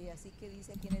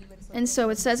 And so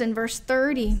it says in verse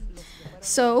 30,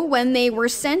 so when they were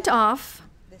sent off,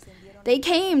 they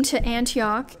came to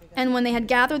Antioch, and when they had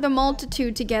gathered the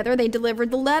multitude together, they delivered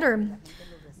the letter.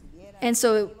 And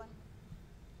so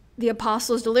the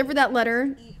apostles delivered that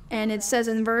letter, and it says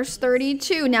in verse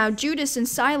 32, now Judas and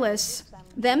Silas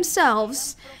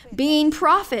themselves, being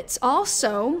prophets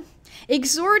also,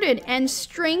 exhorted and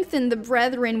strengthened the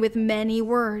brethren with many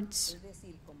words.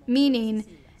 Meaning,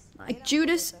 like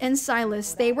Judas and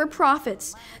Silas. They were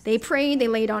prophets. They prayed, they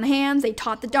laid on hands, they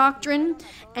taught the doctrine,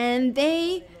 and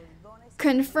they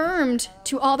confirmed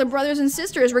to all the brothers and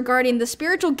sisters regarding the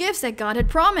spiritual gifts that God had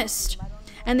promised.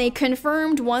 And they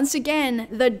confirmed once again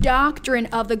the doctrine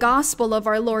of the gospel of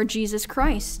our Lord Jesus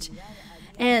Christ.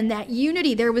 And that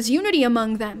unity, there was unity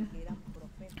among them.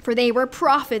 For they were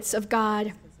prophets of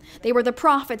God. They were the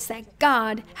prophets that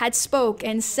God had spoke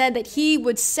and said that he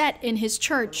would set in his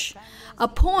church.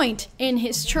 Appoint in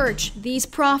his church these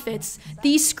prophets,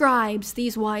 these scribes,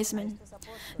 these wise men,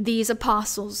 these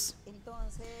apostles.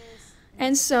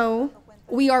 And so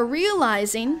we are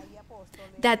realizing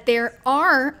that there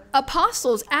are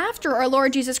apostles. After our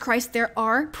Lord Jesus Christ, there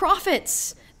are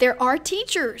prophets. There are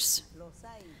teachers.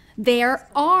 They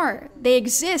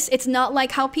exist. It's not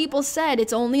like how people said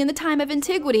it's only in the time of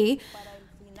antiquity.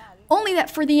 Only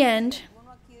that for the end,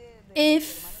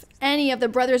 if any of the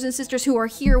brothers and sisters who are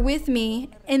here with me,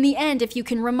 in the end, if you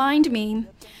can remind me,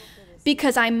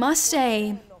 because I must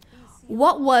say,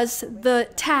 what was the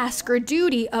task or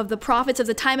duty of the prophets of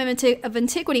the time of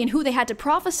antiquity and who they had to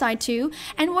prophesy to?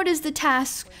 And what is the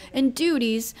task and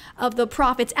duties of the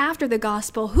prophets after the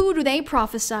gospel? Who do they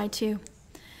prophesy to?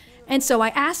 And so I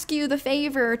ask you the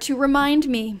favor to remind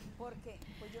me,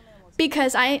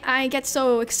 because I get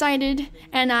so excited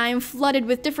and I'm flooded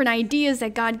with different ideas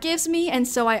that God gives me, and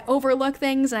so I overlook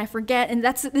things and I forget, and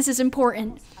this is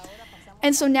important.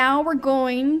 And so now we're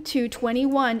going to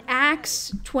 21,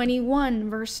 Acts 21,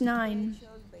 verse 9.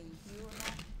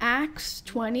 Acts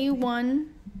 21,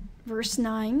 verse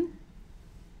 9.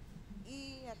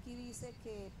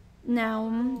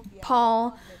 Now,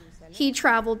 Paul, he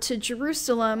traveled to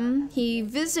Jerusalem. He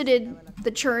visited the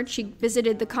church. He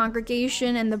visited the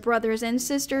congregation and the brothers and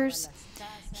sisters.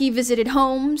 He visited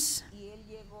homes.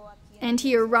 And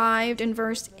he arrived in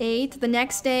verse 8. The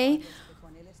next day,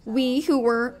 we who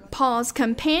were Paul's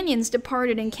companions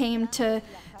departed and came to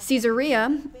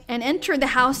Caesarea and entered the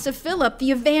house of Philip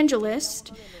the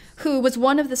evangelist, who was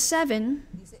one of the 7,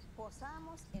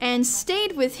 and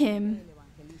stayed with him.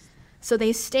 So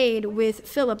they stayed with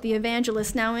Philip the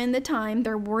evangelist. Now in the time,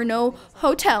 there were no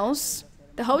hotels.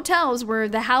 The hotels were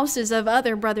the houses of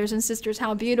other brothers and sisters.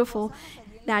 How beautiful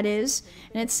that is.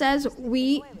 And it says,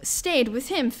 we stayed with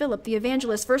him, Philip the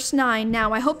evangelist. Verse 9,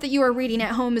 now I hope that you are reading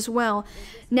at home as well.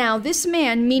 Now this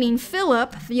man, meaning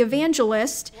Philip the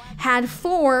evangelist, had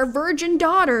 4 virgin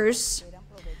daughters.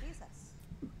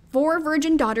 4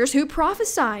 virgin daughters who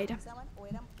prophesied.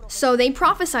 So they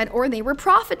prophesied, or they were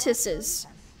prophetesses.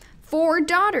 4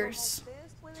 daughters.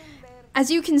 As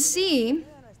you can see,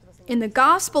 in the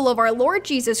gospel of our Lord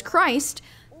Jesus Christ,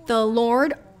 the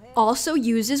Lord also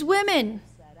uses women.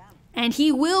 And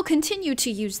he will continue to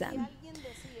use them.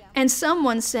 And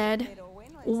someone said,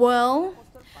 well,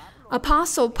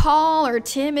 Apostle Paul or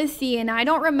Timothy, and I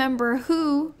don't remember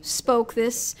who spoke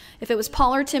this, if it was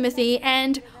Paul or Timothy,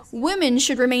 and women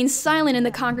should remain silent in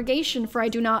the congregation, for I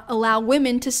do not allow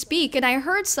women to speak. And I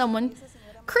heard someone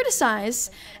criticize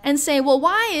and say, well,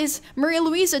 why is Maria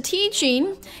Luisa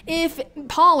teaching if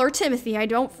Paul or Timothy, I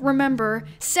don't remember,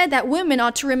 said that women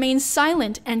ought to remain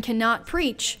silent and cannot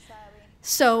preach?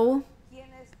 So,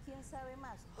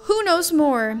 who knows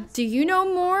more? Do you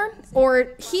know more? Or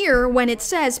here, when it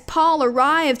says Paul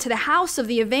arrived to the house of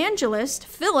the evangelist,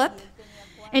 Philip,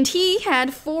 and he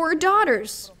had 4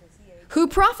 daughters who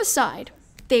prophesied.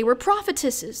 They were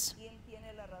prophetesses.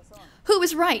 Who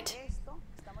is right?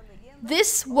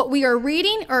 This, what we are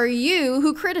reading, or you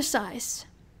who criticize?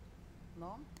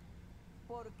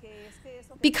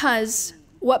 Because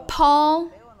what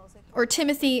Paul or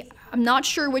Timothy, I'm not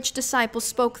sure which disciple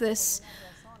spoke this.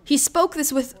 He spoke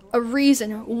this with a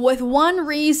reason, with one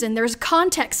reason. There's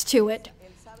context to it.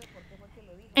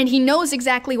 And he knows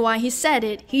exactly why he said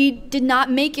it. He did not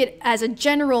make it as a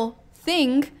general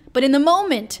thing, but in the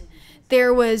moment,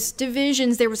 there was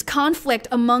divisions, there was conflict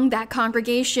among that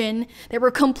congregation. There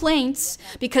were complaints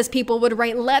because people would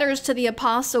write letters to the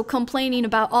apostle complaining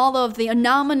about all of the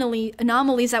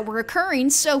anomalies that were occurring,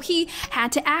 so he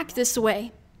had to act this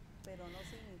way.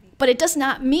 But it does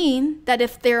not mean that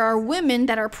if there are women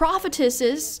that are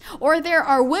prophetesses, or there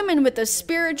are women with the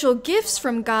spiritual gifts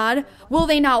from God, will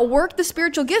they not work the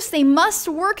spiritual gifts? They must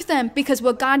work them, because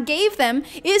what God gave them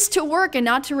is to work and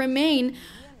not to remain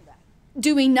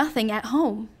doing nothing at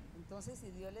home.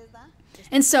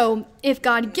 And so, if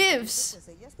God gives,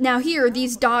 now here,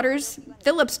 these daughters,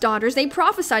 Philip's daughters, they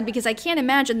prophesied, because I can't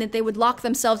imagine that they would lock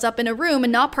themselves up in a room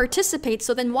and not participate.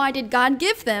 So then why did God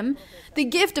give them the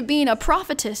gift of being a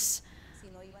prophetess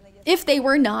if they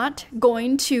were not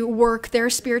going to work their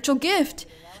spiritual gift?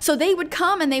 So they would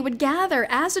come and they would gather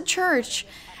as a church,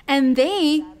 And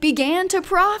they began to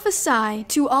prophesy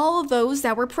to all of those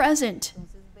that were present,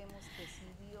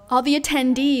 all the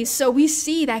attendees. So we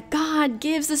see that God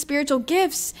gives the spiritual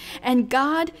gifts, and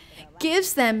God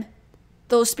gives them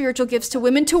those spiritual gifts to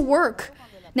women to work.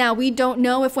 Now, we don't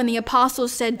know if when the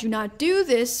apostles said, do not do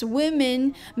this,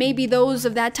 women, maybe those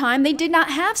of that time, they did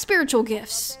not have spiritual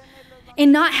gifts.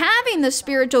 In not having the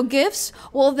spiritual gifts,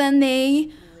 well, then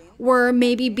they were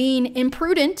maybe being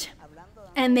imprudent,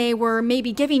 and they were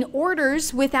maybe giving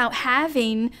orders without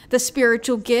having the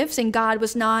spiritual gifts, and God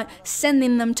was not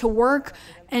sending them to work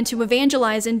and to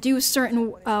evangelize and do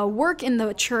certain work in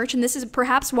the church. And this is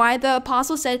perhaps why the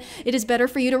apostle said, it is better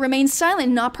for you to remain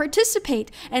silent, not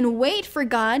participate, and wait for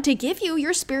God to give you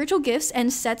your spiritual gifts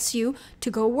and sets you to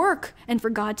go work and for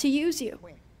God to use you.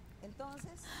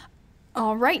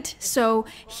 All right, so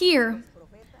here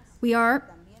we are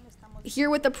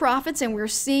here with the prophets, and we're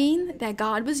seeing that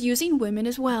God was using women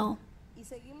as well.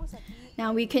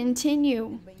 Now we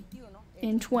continue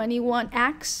in 21,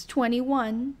 Acts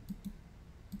 21.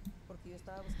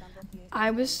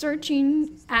 I was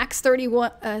searching Acts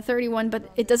 31, but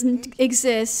it doesn't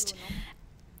exist.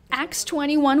 Acts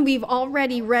 21, we've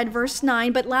already read verse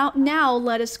 9, but now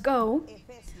let us go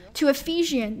to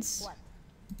Ephesians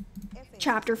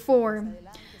chapter 4.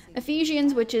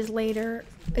 Ephesians, which is later,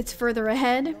 it's further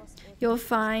ahead. You'll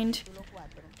find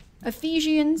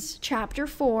Ephesians chapter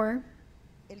 4,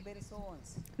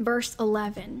 verse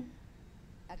 11.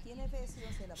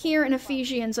 Here in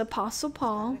Ephesians, Apostle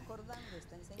Paul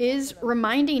is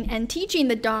reminding and teaching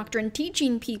the doctrine,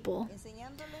 teaching people,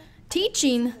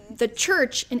 teaching the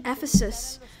church in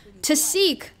Ephesus to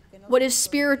seek what is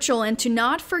spiritual and to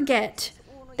not forget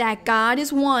that God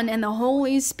is one and the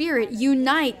Holy Spirit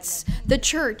unites the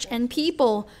church and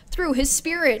people through His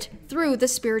Spirit, through the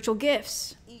spiritual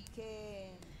gifts.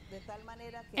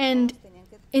 And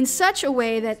in such a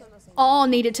way that all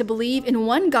needed to believe in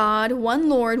one God, one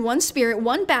Lord, one Spirit,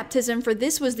 one baptism, for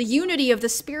this was the unity of the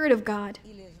Spirit of God.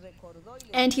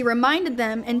 And He reminded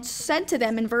them and said to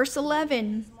them in verse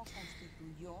 11,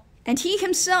 and He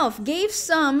Himself gave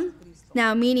some,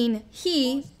 now meaning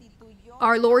He,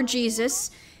 our Lord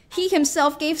Jesus, He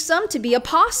Himself gave some to be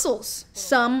apostles,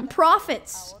 some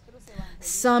prophets,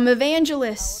 some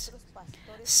evangelists,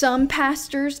 some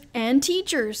pastors and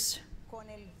teachers.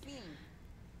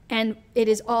 And it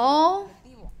is all,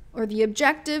 or the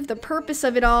objective, the purpose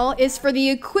of it all, is for the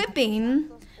equipping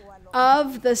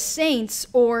of the saints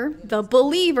or the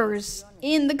believers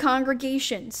in the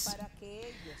congregations,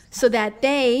 so that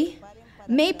they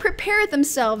may prepare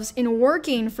themselves in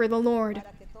working for the Lord,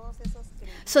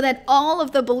 so that all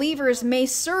of the believers may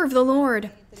serve the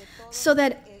Lord, so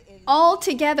that all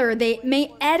together they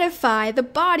may edify the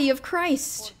body of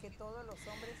Christ.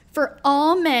 For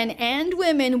all men and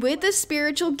women with the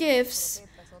spiritual gifts,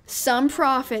 some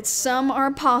prophets, some are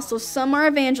apostles, some are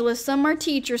evangelists, some are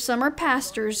teachers, some are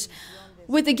pastors,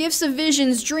 with the gifts of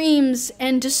visions, dreams,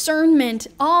 and discernment,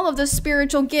 all of the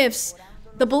spiritual gifts,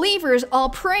 the believers all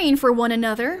praying for one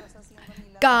another,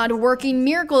 God working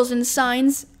miracles and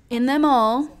signs in them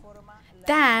all.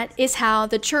 That is how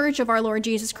the church of our Lord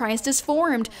Jesus Christ is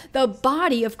formed, the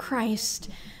body of Christ,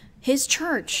 His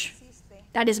church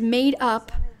that is made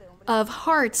up of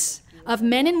hearts of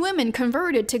men and women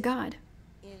converted to God.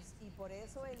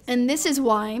 And this is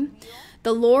why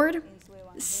the Lord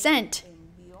sent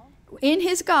in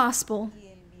His gospel,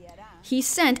 He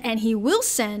sent and He will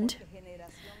send,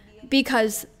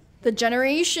 because the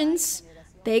generations,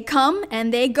 they come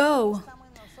and they go.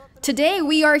 Today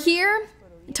we are here,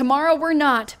 tomorrow we're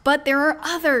not, but there are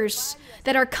others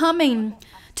that are coming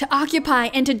to occupy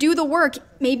and to do the work,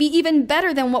 maybe even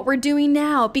better than what we're doing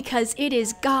now, because it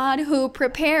is God who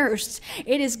prepares.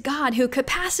 It is God who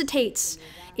capacitates.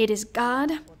 It is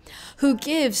God who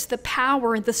gives the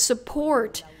power, the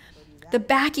support, the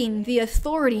backing, the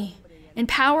authority, and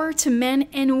power to men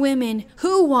and women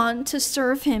who want to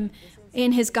serve Him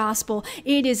in His gospel.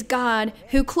 It is God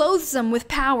who clothes them with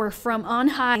power from on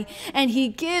high, and He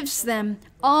gives them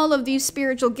all of these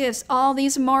spiritual gifts, all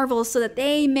these marvels, so that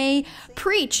they may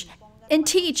preach and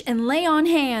teach and lay on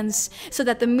hands, so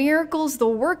that the miracles, the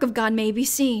work of God may be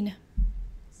seen.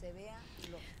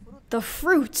 The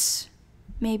fruits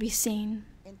may be seen.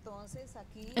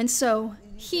 And so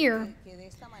here,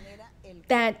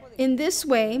 that in this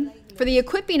way, for the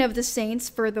equipping of the saints,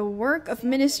 for the work of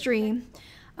ministry,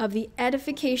 of the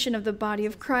edification of the body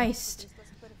of Christ.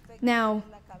 Now,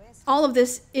 all of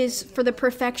this is for the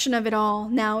perfection of it all.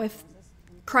 Now, if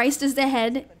Christ is the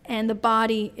head and the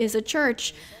body is a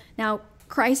church, now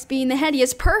Christ being the head, He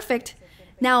is perfect.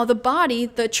 Now the body,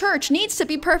 the church, needs to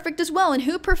be perfect as well. And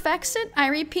who perfects it? I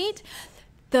repeat,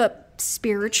 the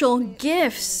spiritual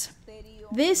gifts.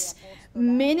 This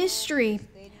ministry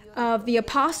of the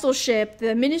apostleship,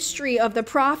 the ministry of the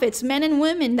prophets, men and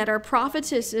women that are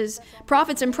prophets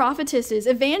and prophetesses,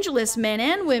 evangelists, men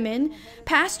and women,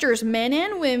 pastors, men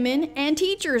and women, and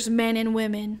teachers, men and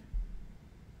women.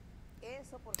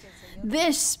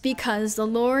 This because the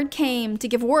Lord came to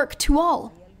give work to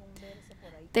all.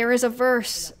 There is a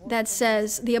verse that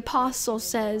says, the apostle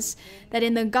says, that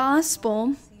in the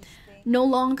gospel, no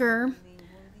longer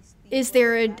is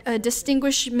there a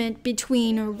distinguishment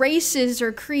between races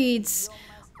or creeds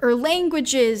or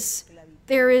languages.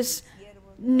 There is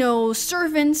no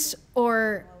servants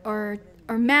or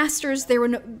masters. There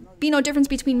will be no difference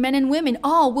between men and women.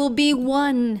 All will be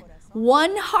one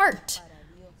heart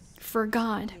for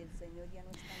God.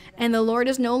 And the Lord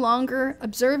is no longer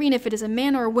observing if it is a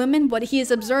man or a woman. What he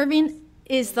is observing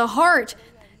is the heart,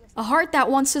 a heart that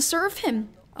wants to serve him,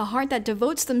 a heart that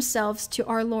devotes themselves to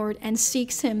our Lord and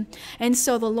seeks him. And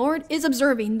so the Lord is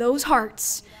observing those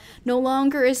hearts. No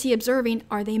longer is he observing,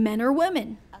 are they men or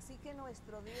women?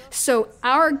 So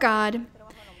our God,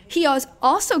 he has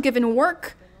also given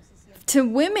work to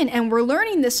women, and we're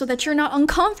learning this so that you're not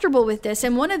uncomfortable with this.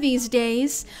 And one of these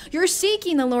days, you're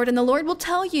seeking the Lord, and the Lord will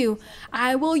tell you,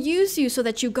 I will use you so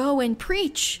that you go and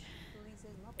preach.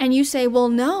 And you say, well,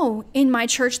 no, in my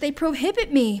church they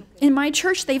prohibit me. In my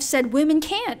church they've said women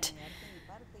can't,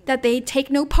 that they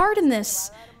take no part in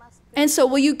this. And so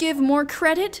will you give more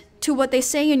credit to what they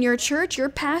say in your church, your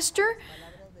pastor,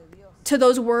 to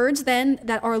those words then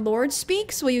that our Lord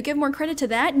speaks? Will you give more credit to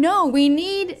that? No, we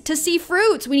need to see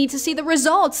fruits. We need to see the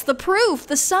results, the proof,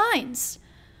 the signs.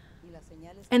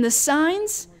 And the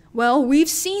signs, well, we've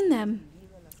seen them.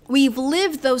 We've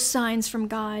lived those signs from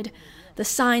God, the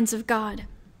signs of God.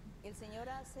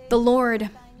 The Lord,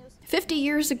 50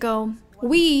 years ago,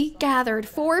 we gathered,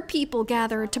 4 people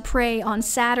gathered to pray on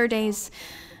Saturdays.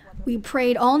 We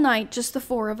prayed all night, just the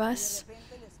 4 of us.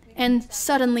 And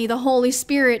suddenly the Holy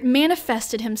Spirit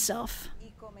manifested himself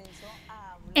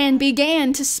and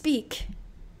began to speak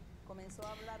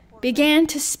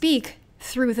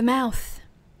through the mouth.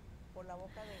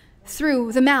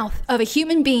 Through the mouth of a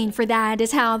human being, for that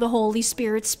is how the Holy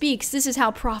Spirit speaks. This is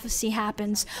how prophecy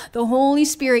happens. The Holy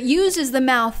Spirit uses the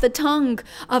mouth, the tongue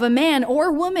of a man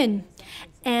or woman,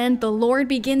 and the Lord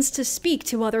begins to speak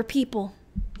to other people.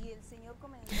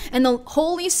 And the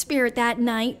Holy Spirit that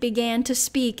night began to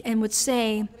speak and would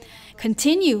say,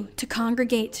 continue to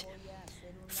congregate,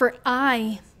 for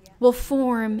I will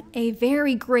form a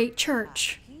very great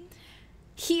church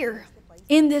here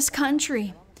in this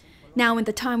country. Now, in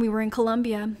the time we were in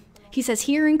Colombia, he says,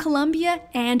 here in Colombia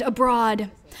and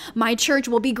abroad, my church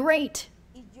will be great.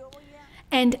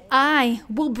 And I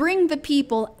will bring the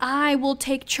people. I will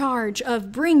take charge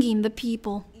of bringing the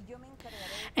people.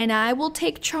 And I will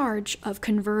take charge of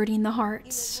converting the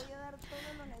hearts.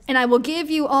 And I will give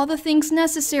you all the things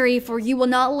necessary, for you will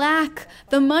not lack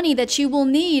the money that you will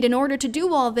need in order to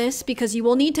do all this, because you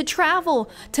will need to travel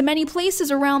to many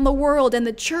places around the world, and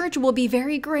the church will be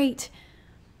very great.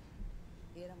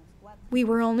 We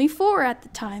were only 4 at the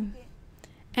time.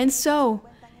 And so,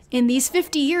 in these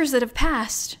 50 years that have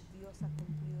passed,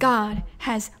 God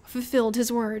has fulfilled his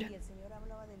word.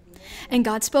 And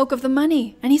God spoke of the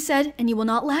money, and he said, and you will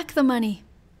not lack the money.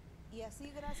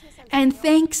 And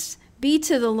thanks be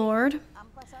to the Lord.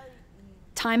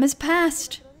 Time has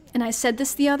passed, and I said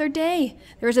this the other day.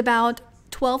 There's about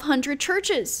 1,200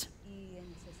 churches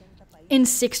in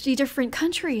 60 different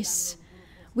countries.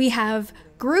 We have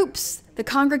groups. The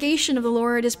congregation of the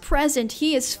Lord is present.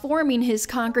 He is forming his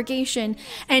congregation,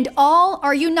 and all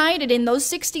are united in those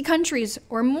 60 countries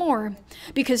or more.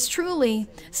 Because truly,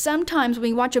 sometimes when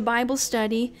we watch a Bible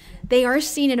study, they are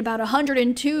seen in about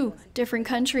 102 different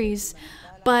countries.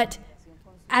 But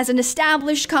as an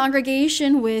established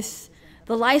congregation with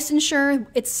the licensure,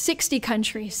 it's 60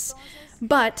 countries.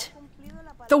 But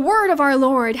the word of our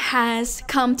Lord has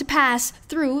come to pass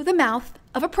through the mouth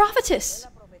of a prophetess.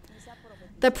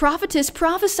 The prophetess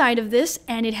prophesied of this,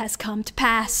 and it has come to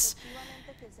pass.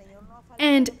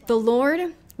 And the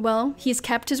Lord, well, he's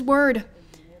kept his word.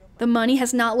 The money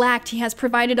has not lacked. He has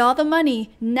provided all the money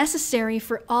necessary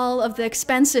for all of the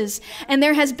expenses. And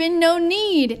there has been no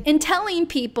need in telling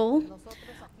people,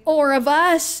 or of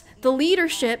us, the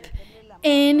leadership,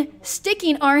 in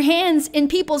sticking our hands in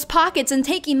people's pockets and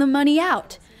taking the money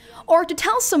out. Or to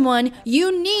tell someone,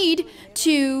 you need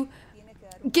to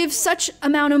give such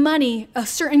amount of money, a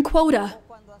certain quota.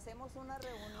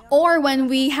 Or when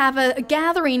we have a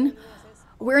gathering,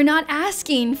 we're not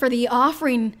asking for the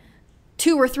offering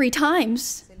 2 or 3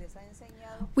 times.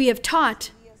 We have taught,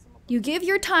 you give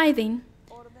your tithing,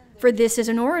 for this is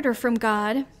an order from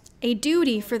God, a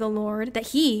duty for the Lord that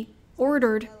he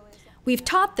ordered. We've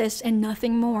taught this and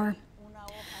nothing more.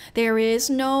 There is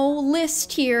no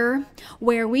list here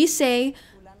where we say,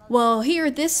 well, here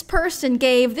this person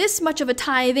gave this much of a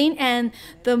tithing, and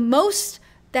the most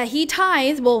that he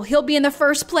tithed, well, he'll be in the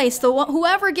first place.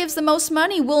 Whoever gives the most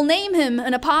money, we'll name him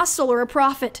an apostle or a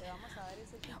prophet.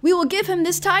 We will give him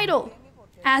this title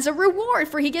as a reward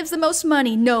for he gives the most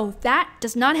money. No, that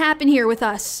does not happen here with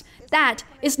us. That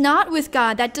is not with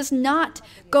God. That does not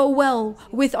go well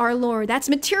with our Lord. That's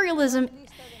materialism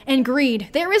and greed.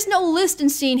 There is no list in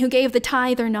seeing who gave the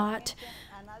tithe or not.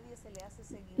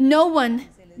 No one,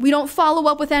 we don't follow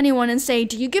up with anyone and say,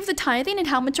 do you give the tithing, and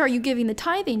how much are you giving the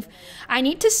tithing? I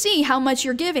need to see how much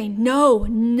you're giving. No,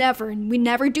 never. We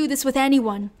never do this with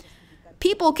anyone.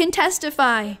 People can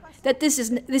testify that this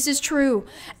is true.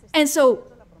 And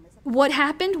so what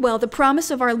happened? Well, the promise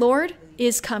of our Lord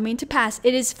is coming to pass.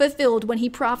 It is fulfilled when he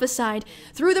prophesied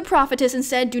through the prophetess and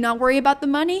said, do not worry about the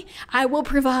money, I will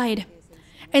provide.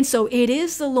 And so it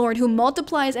is the Lord who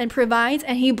multiplies and provides,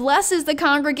 and he blesses the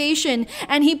congregation,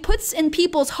 and he puts in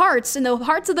people's hearts, in the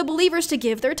hearts of the believers, to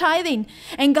give their tithing,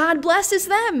 and God blesses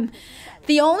them.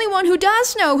 The only one who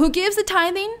does know who gives the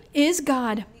tithing is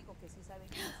God.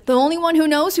 The only one who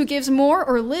knows who gives more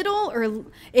or little, or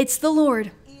it's the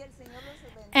Lord.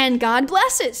 And God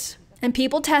blesses, and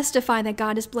people testify that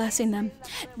God is blessing them.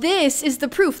 This is the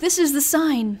proof. This is the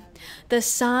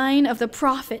sign of the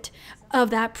prophet, of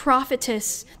that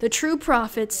prophetess, the true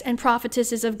prophets and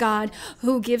prophetesses of God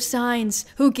who give signs,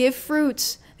 who give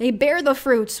fruits. They bear the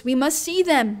fruits. We must see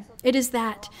them. It is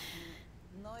that.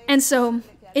 And so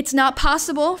it's not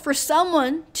possible for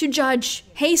someone to judge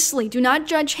hastily. Do not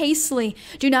judge hastily.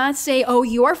 Do not say, oh,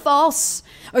 you are false,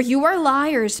 or you are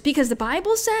liars, because the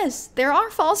Bible says there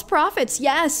are false prophets.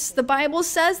 Yes, the Bible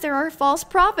says there are false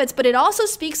prophets, but it also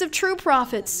speaks of true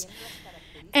prophets.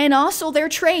 And also their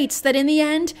traits that in the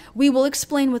end, we will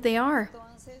explain what they are.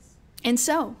 And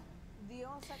so,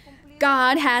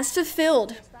 God has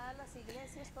fulfilled.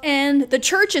 And the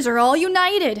churches are all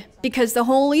united because the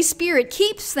Holy Spirit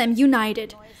keeps them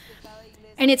united.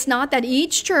 And it's not that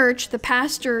each church, the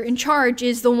pastor in charge,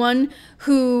 is the one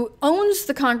who owns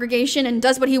the congregation and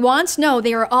does what he wants. No,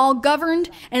 they are all governed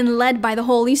and led by the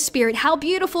Holy Spirit. How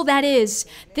beautiful that is.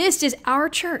 This is our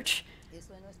church.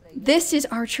 This is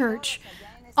our church.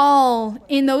 All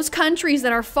in those countries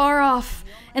that are far off,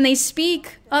 and they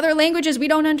speak other languages we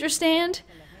don't understand,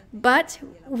 but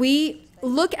we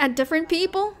look at different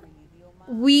people.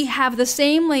 We have the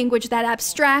same language, that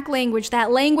abstract language,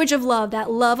 that language of love, that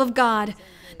love of God,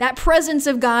 that presence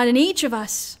of God in each of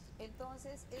us.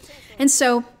 And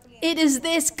so it is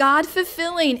this God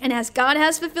fulfilling, and as God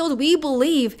has fulfilled, we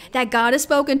believe that God has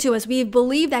spoken to us. We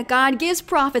believe that God gives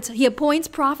prophets. He appoints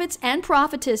prophets and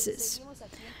prophetesses.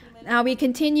 Now we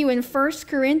continue in 1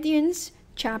 Corinthians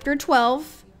chapter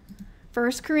 12.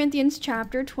 1 Corinthians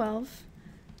chapter 12,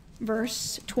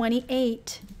 verse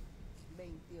 28.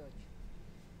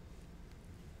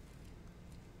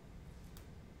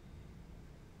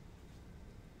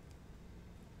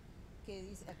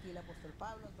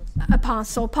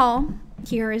 Apostle Paul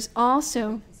here is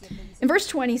also, in verse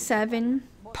 27,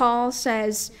 Paul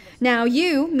says, now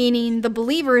you, meaning the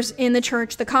believers in the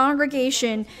church, the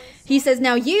congregation, he says,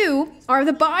 now you are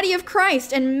the body of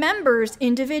Christ and members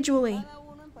individually.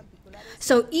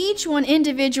 So each one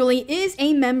individually is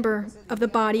a member of the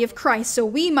body of Christ. So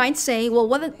we might say, well,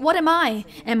 what am I?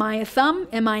 Am I a thumb?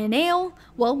 Am I a nail?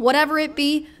 Well, whatever it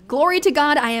be, glory to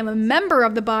God, I am a member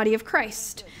of the body of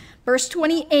Christ. Verse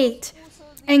 28,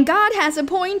 and God has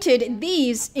appointed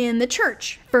these in the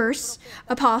church. First,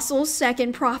 apostles.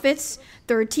 Second, prophets.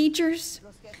 Third, teachers.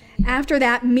 After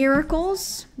that,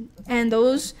 miracles, and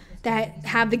those that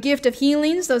have the gift of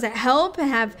healings, those that help and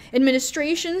have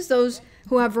administrations, those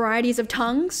who have varieties of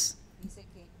tongues.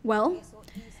 Well,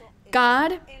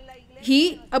 God,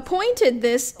 he appointed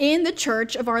this in the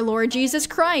church of our Lord Jesus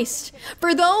Christ.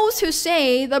 For those who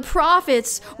say the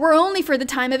prophets were only for the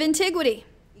time of antiquity,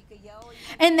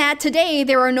 and that today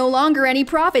there are no longer any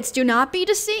prophets, do not be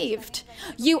deceived.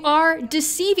 You are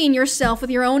deceiving yourself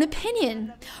with your own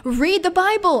opinion. Read the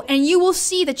Bible and you will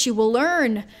see that you will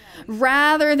learn.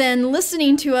 Rather than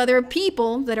listening to other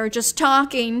people that are just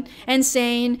talking and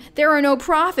saying, there are no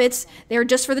prophets, they're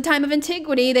just for the time of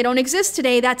antiquity, they don't exist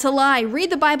today, that's a lie.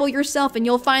 Read the Bible yourself and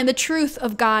you'll find the truth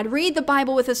of God. Read the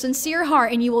Bible with a sincere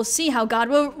heart and you will see how God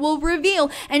will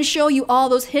reveal and show you all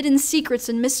those hidden secrets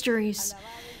and mysteries.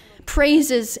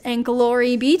 Praises and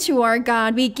glory be to our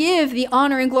God. We give the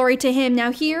honor and glory to him.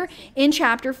 Now here in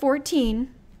chapter 14,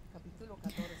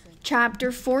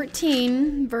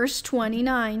 verse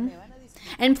 29.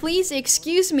 And please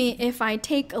excuse me if I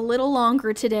take a little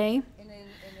longer today.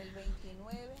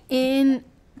 In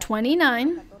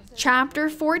 29, chapter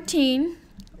 14,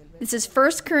 this is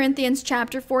 1 Corinthians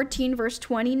chapter 14, verse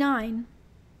 29.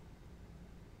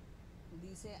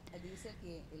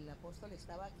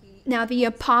 Now the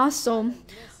apostle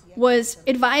was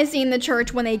advising the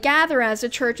church when they gather as a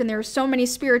church, and there are so many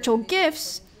spiritual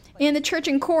gifts. In the church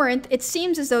in Corinth, it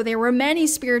seems as though there were many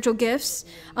spiritual gifts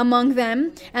among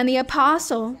them. And the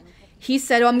apostle, he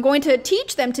said, I'm going to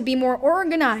teach them to be more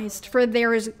organized, for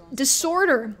there is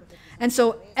disorder. And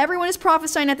so everyone is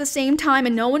prophesying at the same time,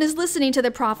 and no one is listening to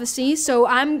the prophecy. So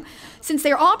since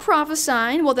they're all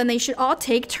prophesying, well, then they should all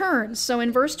take turns. So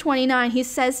in verse 29, he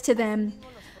says to them,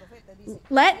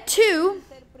 let 2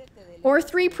 or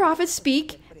 3 prophets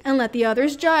speak, and let the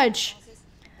others judge.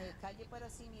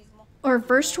 Or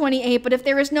verse 28, but if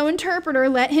there is no interpreter,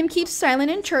 let him keep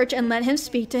silent in church, and let him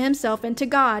speak to himself and to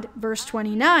God. Verse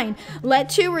 29, let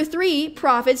 2 or 3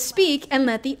 prophets speak, and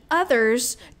let the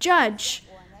others judge.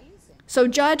 So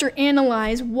judge or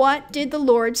analyze, what did the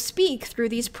Lord speak through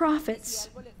these prophets?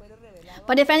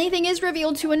 But if anything is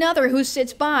revealed to another who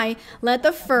sits by, let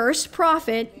the first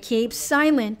prophet keep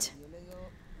silent.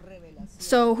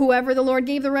 So whoever the Lord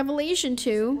gave the revelation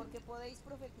to,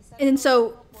 and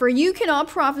so for you can all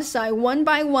prophesy one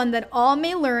by one, that all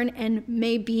may learn and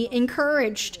may be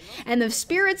encouraged. And the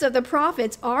spirits of the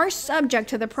prophets are subject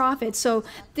to the prophets. So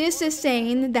this is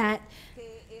saying that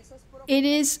it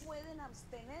is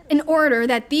in order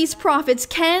that these prophets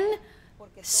can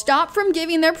stop from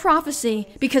giving their prophecy,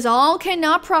 because all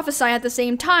cannot prophesy at the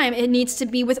same time. It needs to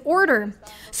be with order.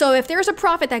 So if there's a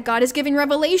prophet that God is giving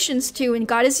revelations to, and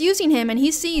God is using him, and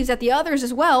he sees that the others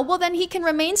as well, well, then he can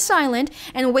remain silent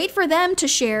and wait for them to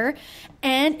share.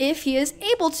 And if he is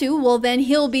able to, well, then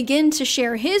he'll begin to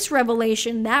share his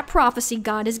revelation, that prophecy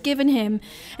God has given him.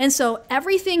 And so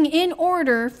everything in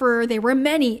order, for there were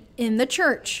many in the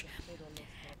church.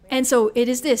 And so it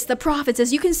is this, the prophets.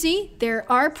 As you can see, there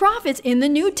are prophets in the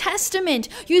New Testament.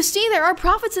 You see, there are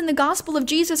prophets in the gospel of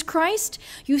Jesus Christ.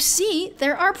 You see,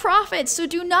 there are prophets. So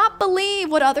do not believe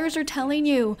what others are telling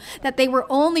you, that they were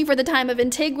only for the time of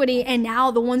antiquity and now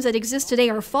the ones that exist today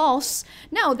are false.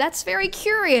 No, that's very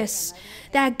curious.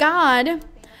 That God,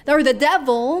 or the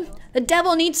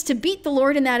devil needs to beat the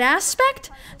Lord in that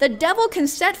aspect. The devil can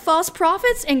set false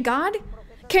prophets, and God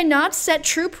cannot set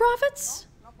true prophets?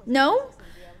 No?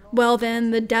 Well,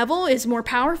 then the devil is more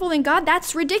powerful than God?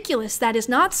 That's ridiculous. That is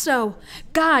not so.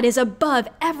 God is above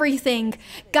everything.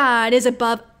 God is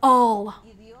above all.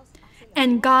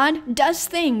 And God does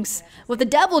things. What the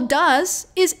devil does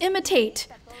is imitate.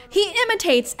 He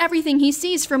imitates everything he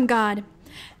sees from God.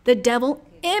 The devil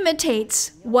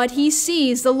imitates what he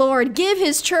sees the Lord give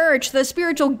his church, the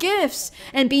spiritual gifts,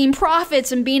 and being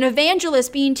prophets and being evangelists,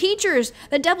 being teachers.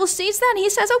 The devil sees that and he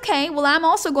says, okay, well, I'm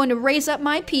also going to raise up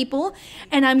my people,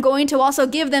 and I'm going to also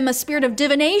give them a spirit of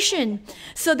divination,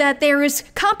 so that there is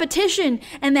competition,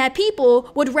 and that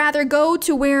people would rather go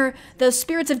to where the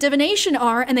spirits of divination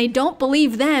are, and they don't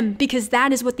believe them, because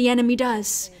that is what the enemy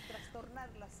does.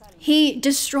 He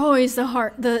destroys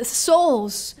the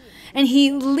souls, and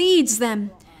he leads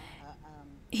them.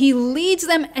 He leads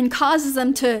them and causes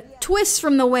them to twist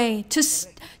from the way, to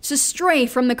stray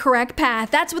from the correct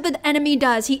path. That's what the enemy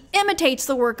does. He imitates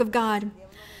the work of God.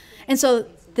 And so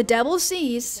the devil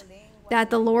sees that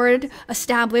the Lord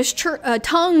established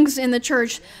tongues in the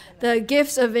church, the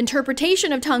gifts of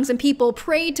interpretation of tongues, and people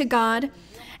prayed to God,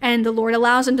 and the Lord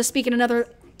allows them to speak in another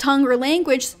tongue or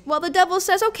language. Well, the devil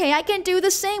says, okay, I can do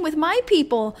the same with my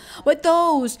people, with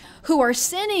those who are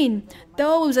sinning,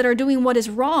 those that are doing what is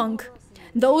wrong,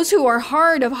 those who are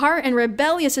hard of heart and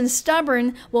rebellious and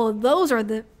stubborn. Well, those are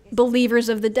the believers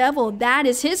of the devil. That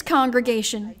is his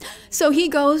congregation. So he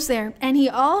goes there, and he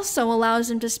also allows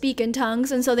them to speak in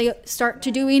tongues, and so they start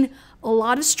to doing a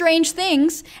lot of strange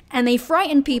things, and they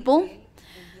frighten people,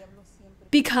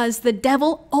 because the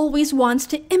devil always wants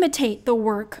to imitate the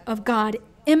work of God,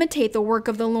 imitate the work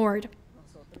of the Lord.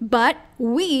 But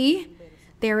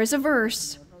there is a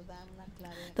verse.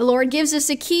 The Lord gives us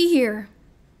a key here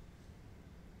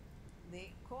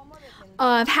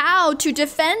of how to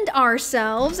defend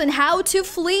ourselves and how to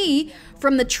flee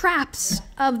from the traps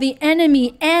of the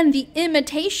enemy and the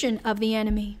imitation of the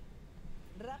enemy.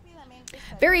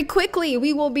 Very quickly,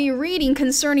 we will be reading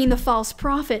concerning the false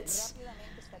prophets.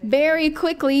 Very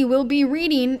quickly, we'll be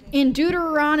reading in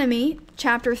Deuteronomy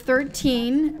chapter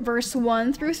 13, verse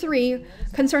 1 through 3,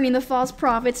 concerning the false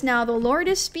prophets. Now, the Lord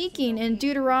is speaking in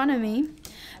Deuteronomy.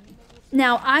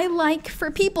 Now, I like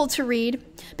for people to read,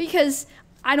 because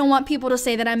I don't want people to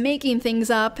say that I'm making things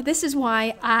up. This is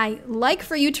why I like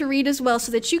for you to read as well,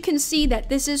 so that you can see that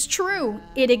this is true.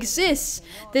 It exists,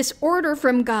 this order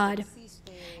from God.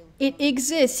 It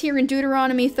exists here in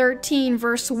Deuteronomy 13,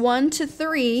 verse 1 to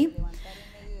 3.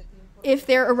 If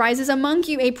there arises among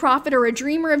you a prophet or a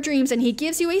dreamer of dreams, and he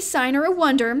gives you a sign or a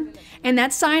wonder, and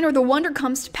that sign or the wonder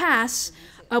comes to pass,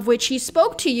 of which he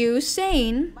spoke to you,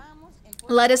 saying,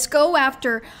 let us go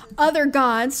after other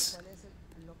gods.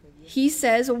 He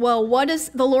says, well, what does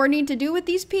the Lord need to do with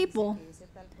these people?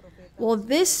 Well,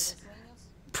 this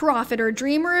prophet or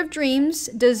dreamer of dreams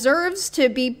deserves to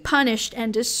be punished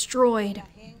and destroyed.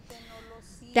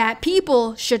 That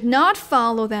people should not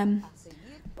follow them,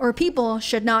 or people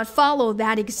should not follow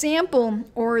that example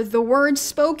or the words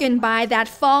spoken by that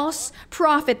false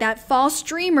prophet, that false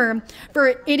dreamer,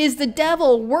 for it is the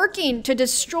devil working to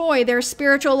destroy their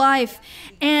spiritual life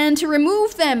and to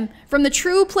remove them from the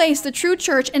true place, the true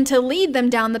church, and to lead them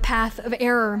down the path of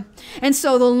error. And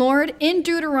so the Lord in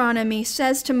Deuteronomy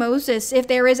says to Moses, if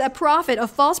there is a prophet, a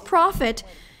false prophet,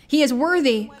 he is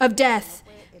worthy of death.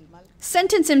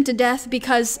 Sentence him to death,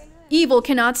 because evil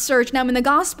cannot search. Now, in the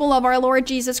gospel of our Lord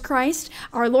Jesus Christ,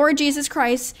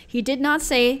 he did not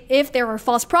say, if there are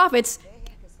false prophets,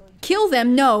 kill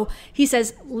them. No, he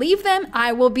says, leave them.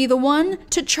 I will be the one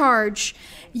to charge.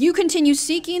 You continue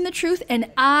seeking the truth,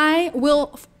 and I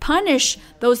will punish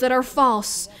those that are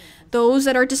false. Those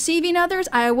that are deceiving others,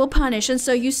 I will punish. And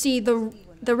so you see the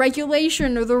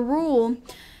regulation or the rule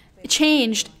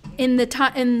changed. In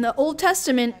the Old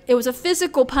Testament, it was a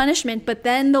physical punishment, but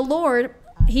then the Lord,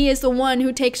 he is the one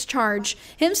who takes charge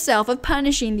himself of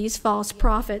punishing these false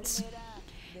prophets.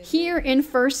 Here in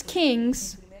 1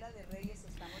 Kings,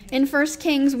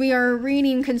 we are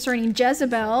reading concerning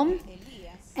Jezebel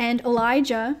and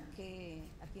Elijah.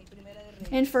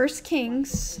 In 1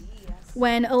 Kings,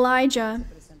 when Elijah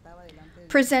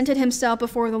presented himself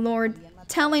before the Lord,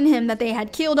 telling him that they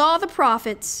had killed all the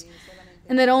prophets,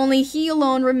 and that only he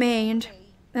alone remained.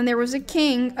 And there was a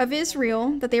king of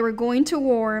Israel that they were going to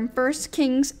war. In 1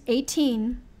 Kings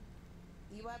 18.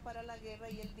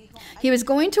 He was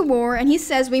going to war, and he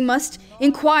says, we must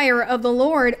inquire of the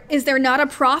Lord, is there not a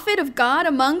prophet of God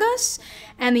among us?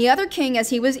 And the other king, as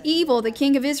he was evil, the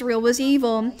king of Israel was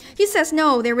evil. He says,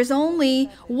 no, there was only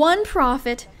one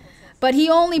prophet, but he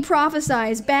only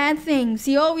prophesies bad things.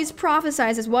 He always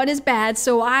prophesies what is bad,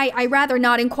 so I rather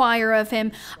not inquire of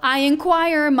him. I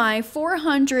inquire my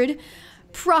 400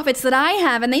 prophets that I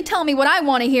have, and they tell me what I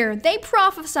want to hear. They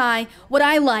prophesy what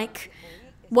I like.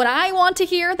 What I want to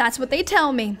hear, that's what they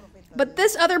tell me. But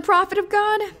this other prophet of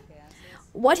God,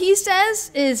 what he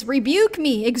says is rebuke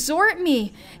me, exhort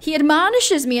me. He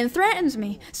admonishes me and threatens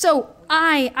me. So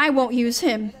I won't use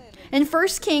him. In 1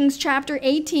 Kings chapter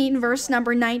 18, verse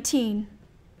number 19.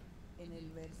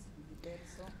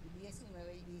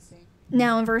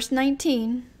 Now in verse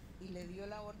 19,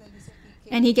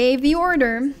 and he gave the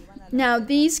order. Now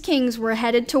these kings were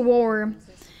headed to war,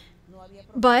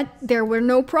 but there were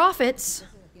no prophets.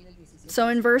 So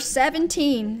in verse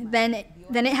 17, then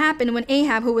it happened when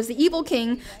Ahab, who was the evil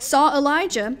king, saw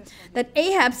Elijah, that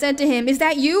Ahab said to him, is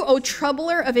that you, O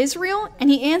troubler of Israel? And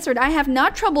he answered, I have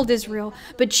not troubled Israel,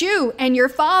 but you and your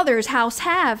father's house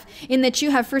have, in that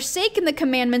you have forsaken the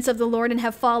commandments of the Lord and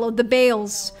have followed the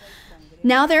Baals.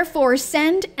 Now therefore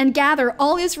send and gather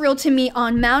all Israel to me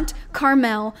on Mount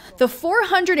Carmel, the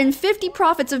 450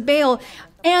 prophets of Baal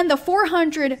and the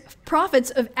 400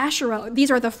 prophets of Asherah. These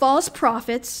are the false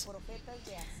prophets.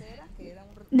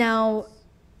 Now,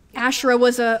 Asherah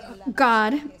was a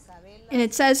god, and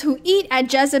it says, who eat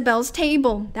at Jezebel's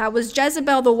table. That was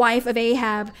Jezebel, the wife of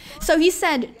Ahab. So he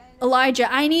said, Elijah,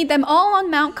 I need them all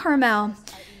on Mount Carmel.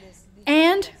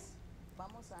 And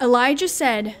Elijah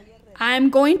said, I'm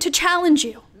going to challenge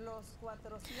you.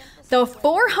 The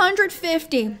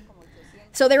 450.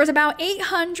 So there was about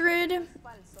 800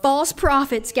 false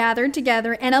prophets gathered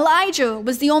together, and Elijah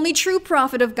was the only true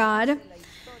prophet of God.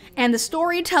 And the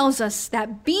story tells us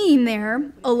that being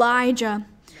there, Elijah,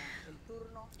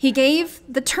 he gave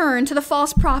the turn to the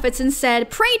false prophets and said,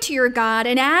 pray to your God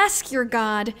and ask your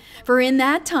God. For in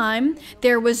that time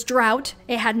there was drought,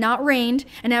 it had not rained,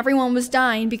 and everyone was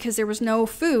dying because there was no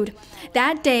food.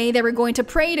 That day they were going to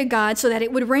pray to God so that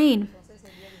it would rain.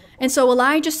 And so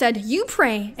Elijah said, you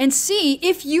pray and see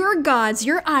if your gods,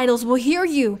 your idols will hear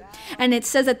you. And it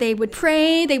says that they would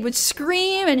pray, they would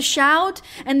scream and shout,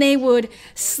 and they would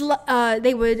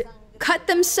cut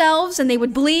themselves and they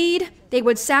would bleed. They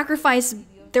would sacrifice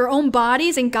their own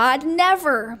bodies, and God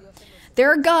never,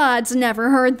 their gods never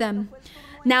heard them.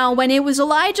 Now, when it was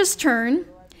Elijah's turn,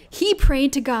 he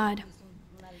prayed to God.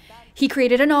 He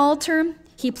created an altar.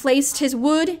 He placed his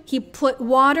wood, he put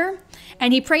water,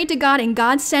 and he prayed to God, and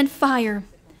God sent fire.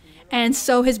 And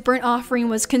so his burnt offering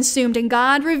was consumed. And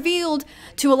God revealed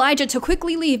to Elijah to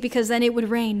quickly leave because then it would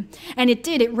rain. And it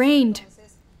did, it rained.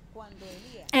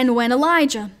 And when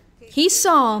Elijah, he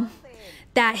saw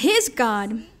that his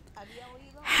God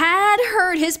had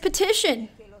heard his petition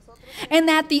and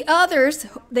that the others,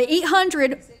 the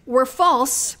 800, were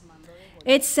false,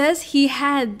 it says he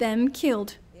had them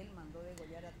killed.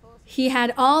 He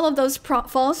had all of those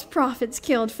false prophets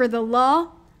killed, for the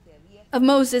law of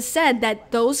Moses said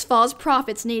that those false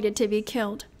prophets needed to be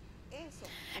killed.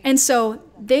 And so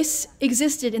this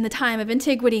existed in the time of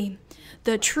antiquity,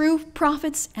 the true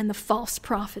prophets and the false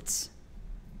prophets.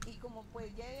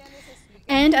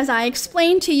 And as I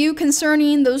explained to you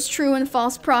concerning those true and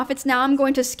false prophets, now I'm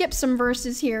going to skip some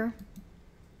verses here.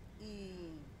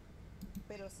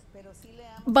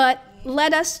 But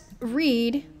let us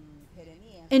read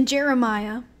in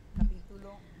Jeremiah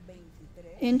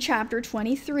in chapter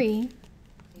 23.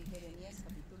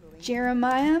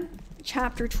 Jeremiah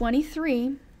chapter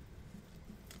 23.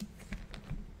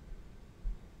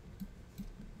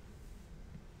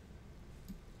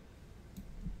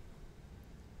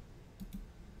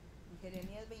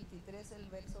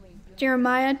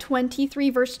 Jeremiah 23,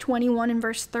 verse 21 and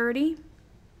verse 30.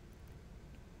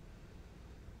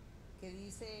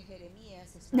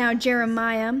 Now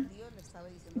Jeremiah,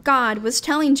 God was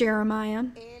telling Jeremiah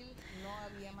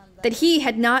that he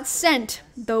had not sent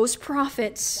those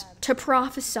prophets to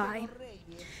prophesy,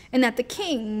 and that the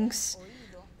kings,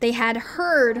 they had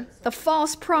heard the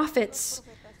false prophets,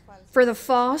 for the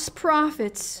false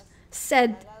prophets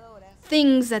said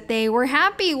things that they were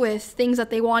happy with, things that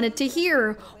they wanted to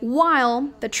hear, while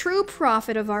the true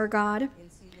prophet of our God,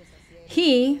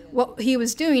 what he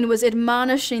was doing was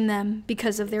admonishing them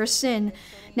because of their sin.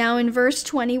 Now in verse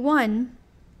 21,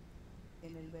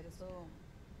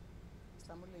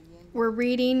 we're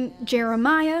reading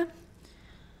Jeremiah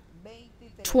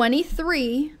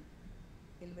 23,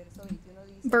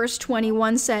 verse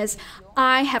 21 says,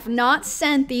 I have not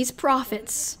sent these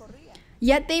prophets,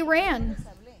 yet they ran.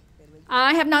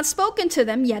 I have not spoken to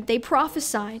them, yet they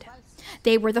prophesied.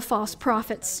 They were the false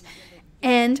prophets.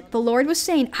 And the Lord was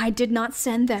saying, I did not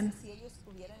send them.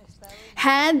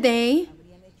 Had they,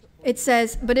 it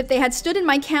says, but if they had stood in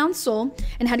my counsel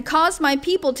and had caused my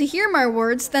people to hear my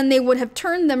words, then they would have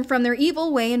turned them from their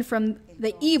evil way and from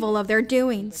the evil of their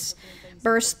doings.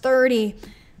 Verse 30,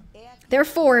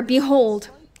 therefore, behold,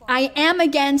 I am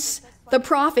against the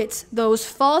prophets, those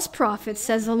false prophets,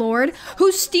 says the Lord,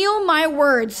 who steal my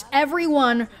words, every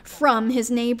one from his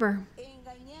neighbor.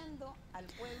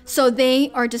 So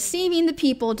they are deceiving the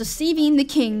people, deceiving the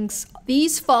kings,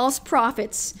 these false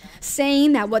prophets,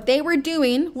 saying that what they were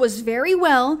doing was very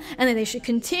well and that they should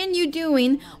continue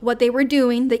doing what they were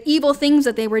doing, the evil things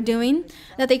that they were doing,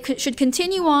 that they should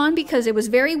continue on because it was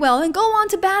very well and go on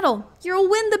to battle. You'll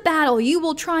win the battle. You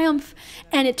will triumph.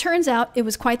 And it turns out it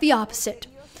was quite the opposite.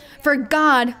 For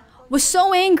God was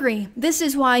so angry. This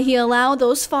is why he allowed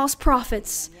those false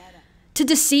prophets to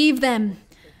deceive them.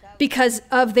 Because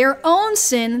of their own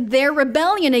sin, their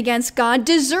rebellion against God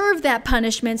deserved that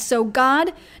punishment. So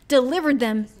God delivered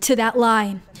them to that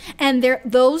lie. And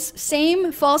those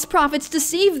same false prophets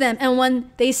deceived them. And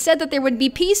when they said that there would be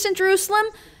peace in Jerusalem,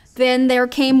 then there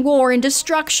came war and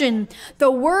destruction.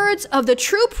 The words of the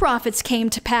true prophets came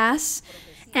to pass.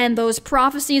 And those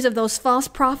prophecies of those false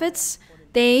prophets,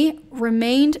 they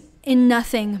remained in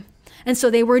nothing. And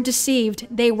so they were deceived.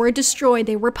 They were destroyed.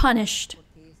 They were punished.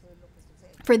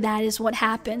 For that is what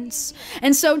happens.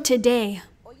 And so today,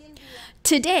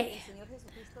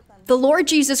 the Lord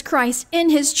Jesus Christ in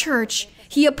his church,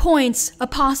 he appoints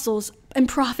apostles and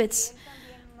prophets.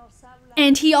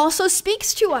 And he also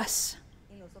speaks to us.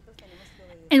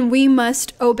 And we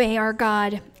must obey our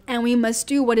God. And we must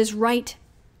do what is right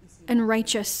and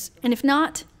righteous. And if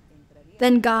not,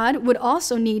 then God would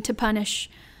also need to punish.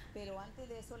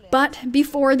 But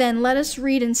before then, let us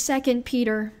read in 2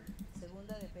 Peter.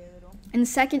 In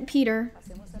 2 Peter,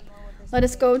 let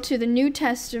us go to the New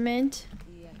Testament.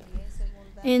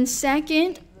 In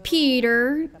 2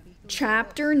 Peter,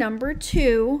 chapter number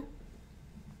 2.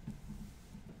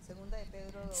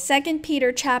 2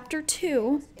 Peter, chapter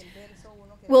 2.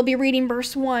 We'll be reading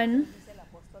verse 1.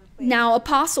 Now,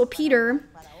 Apostle Peter,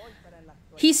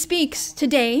 he speaks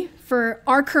today for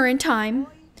our current time.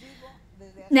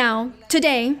 Now,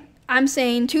 today, I'm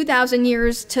saying 2,000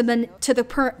 years to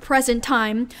the present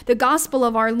time, the gospel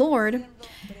of our Lord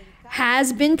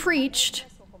has been preached,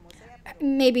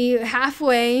 maybe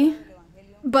halfway,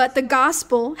 but the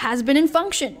gospel has been in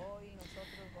function.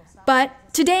 But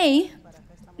today,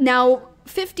 now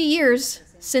 50 years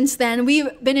since then, we've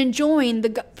been enjoying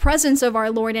the presence of our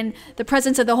Lord and the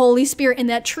presence of the Holy Spirit in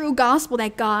that true gospel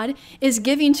that God is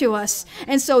giving to us.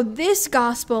 And so this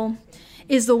gospel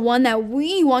is the one that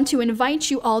we want to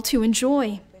invite you all to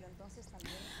enjoy.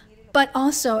 But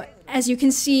also, as you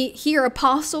can see here,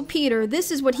 Apostle Peter,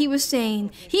 this is what he was saying.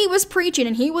 He was preaching,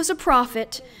 and he was a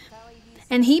prophet.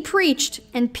 And he preached,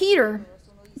 and Peter,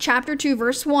 chapter 2,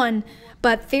 verse 1,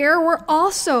 but there were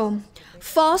also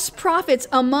false prophets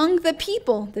among the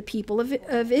people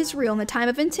of Israel in the time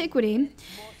of antiquity,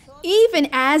 even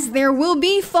as there will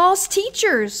be false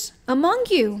teachers among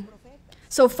you.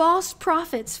 So false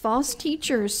prophets, false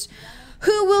teachers,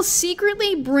 who will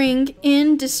secretly bring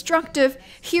in destructive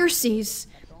heresies,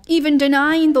 even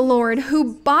denying the Lord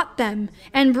who bought them,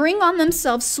 and bring on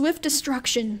themselves swift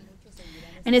destruction.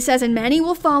 And it says, and many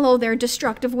will follow their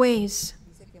destructive ways.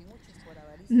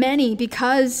 Many,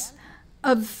 because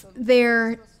of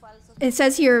their, it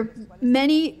says here,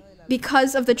 many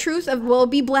because of the truth of will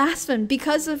be blasphemed,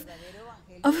 because of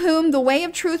whom the way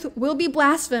of truth will be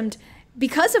blasphemed.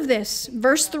 Because of this,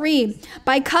 verse 3,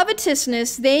 by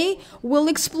covetousness they will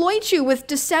exploit you with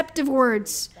deceptive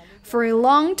words. For a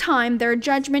long time their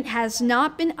judgment has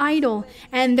not been idle,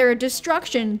 and their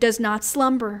destruction does not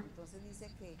slumber.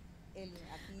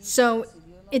 So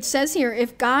it says here,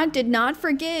 if God did not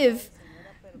forgive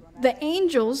the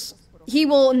angels, he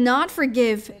will not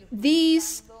forgive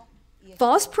these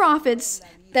false prophets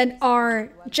that are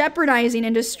jeopardizing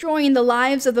and destroying the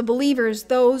lives of the believers,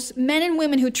 those men and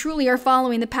women who truly are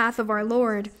following the path of our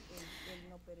Lord.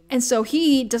 And so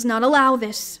he does not allow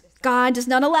this. God does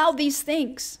not allow these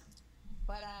things.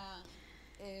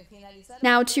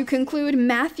 Now to conclude,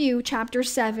 Matthew chapter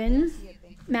 7.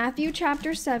 Matthew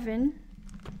chapter 7.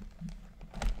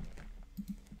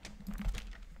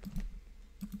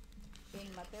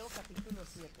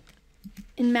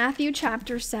 In Matthew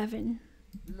chapter 7,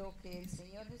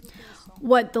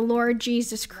 what the Lord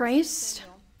Jesus Christ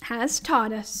has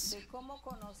taught us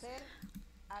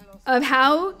of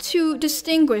how to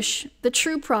distinguish the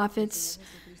true prophets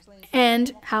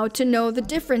and how to know the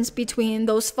difference between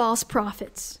those false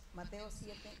prophets.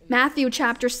 Matthew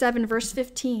chapter 7, verse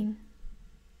 15.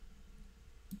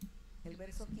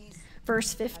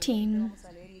 Verse 15.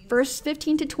 Verse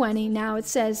 15 to 20, now it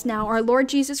says, now our Lord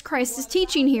Jesus Christ is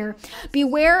teaching here,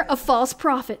 beware of false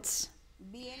prophets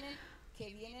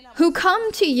who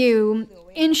come to you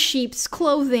in sheep's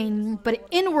clothing, but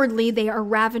inwardly they are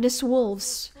ravenous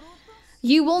wolves.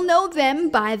 You will know them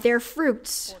by their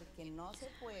fruits.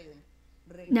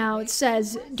 Now it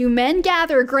says, do men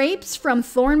gather grapes from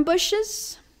thorn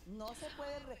bushes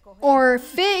or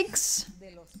figs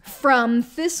from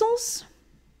thistles?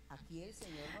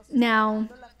 Now,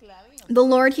 the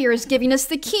Lord here is giving us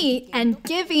the key and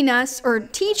giving us or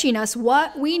teaching us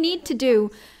what we need to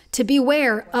do to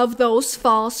beware of those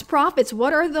false prophets.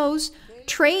 What are those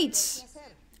traits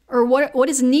or what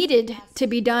is needed to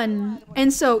be done?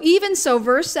 And so, even so,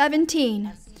 verse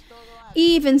 17,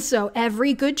 even so,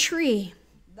 every good tree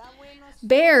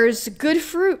bears good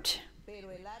fruit,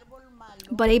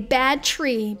 but a bad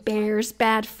tree bears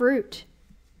bad fruit.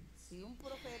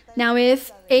 Now,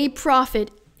 if a prophet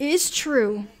is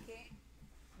true,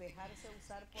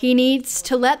 he needs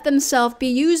to let themselves be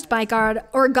used by God,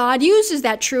 or God uses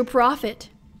that true prophet.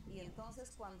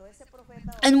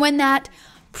 And when that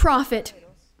prophet,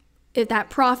 if that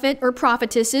prophet or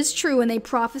prophetess is true and they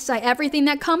prophesy everything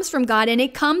that comes from God and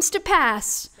it comes to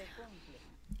pass,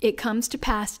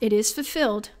 it is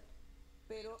fulfilled.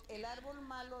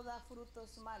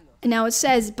 And now it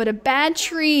says, but a bad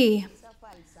tree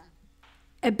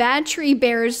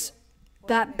bears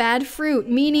that bad fruit,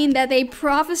 meaning that they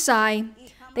prophesy,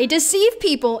 they deceive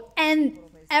people, and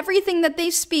everything that they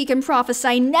speak and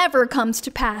prophesy never comes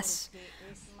to pass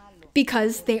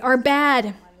because they are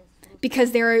bad,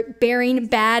 because they are bearing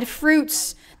bad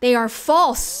fruits. They are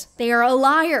false. They are a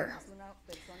liar.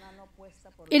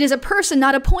 It is a person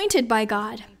not appointed by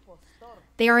God.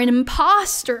 They are an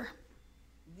imposter.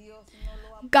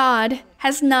 God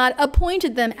has not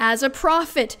appointed them as a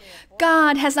prophet.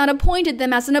 God has not appointed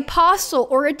them as an apostle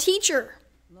or a teacher.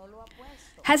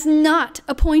 Has not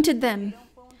appointed them.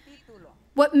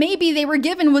 What maybe they were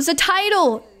given was a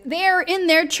title. There in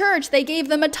their church, they gave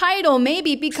them a title,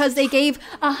 maybe because they gave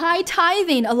a high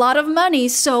tithing, a lot of money,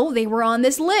 so they were on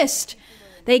this list.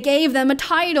 They gave them a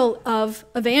title of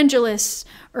evangelist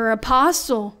or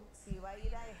apostle.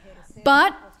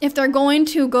 But if they're going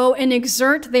to go and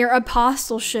exert their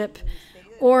apostleship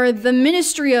or the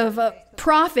ministry of a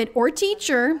prophet or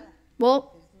teacher,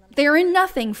 well, they're in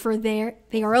nothing, for they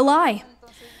are a lie.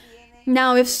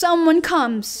 Now, if someone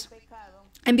comes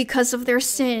and because of their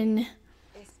sin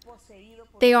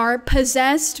They are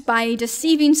possessed by a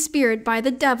deceiving spirit, by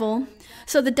the devil.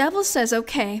 So the devil says,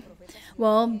 okay,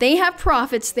 well, they have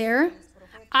prophets there.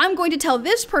 I'm going to tell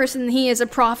this person he is a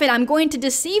prophet. I'm going to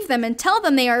deceive them and tell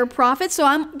them they are a prophet, so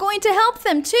I'm going to help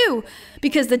them too.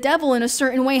 Because the devil in a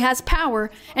certain way has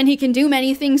power, and he can do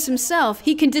many things himself.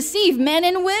 He can deceive men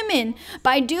and women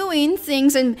by doing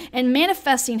things and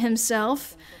manifesting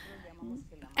himself.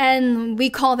 And we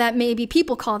call that, maybe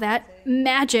people call that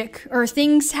magic, or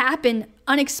things happen,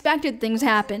 unexpected things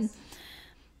happen.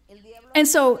 And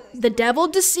so the devil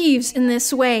deceives in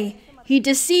this way. He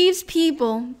deceives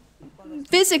people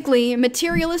physically,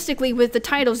 materialistically, with the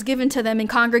titles given to them in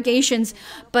congregations,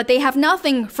 but they have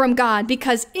nothing from God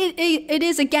because it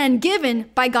is again given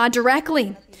by God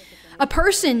directly. A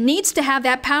person needs to have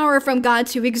that power from God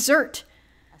to exert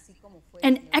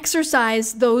and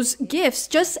exercise those gifts,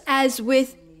 just as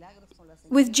with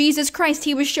Jesus Christ.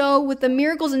 He was shown with the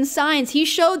miracles and signs. He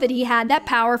showed that he had that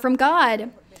power from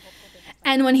God.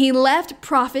 And when he left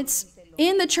prophets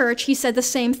in the church, he said the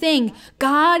same thing.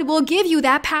 God will give you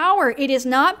that power. It is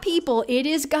not people, it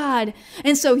is God.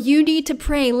 And so you need to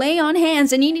pray, lay on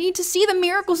hands, and you need to see the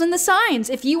miracles and the signs.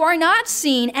 If you are not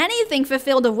seeing anything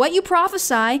fulfilled of what you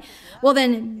prophesy, well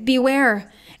then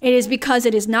beware. It is because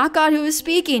it is not God who is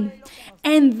speaking.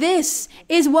 And this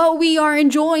is what we are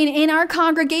enjoying in our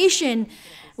congregation.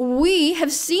 We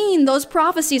have seen those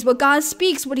prophecies, what God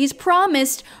speaks, what he's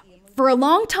promised for a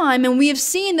long time, and we have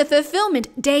seen the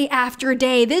fulfillment day after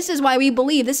day. This is why we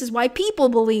believe. This is why people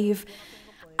believe.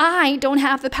 I don't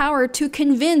have the power to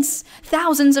convince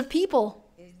thousands of people.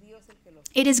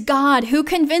 It is God who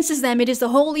convinces them. It is the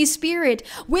Holy Spirit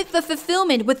with the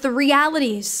fulfillment, with the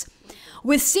realities,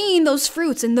 with seeing those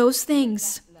fruits and those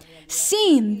things,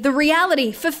 seeing the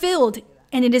reality fulfilled,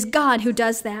 and it is God who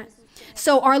does that.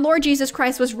 So our Lord Jesus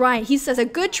Christ was right. He says a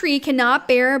good tree cannot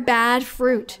bear bad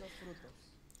fruit.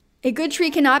 A good tree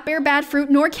cannot bear bad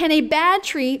fruit, nor can a bad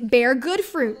tree bear good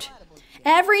fruit.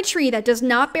 Every tree that does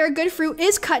not bear good fruit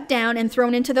is cut down and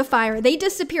thrown into the fire. They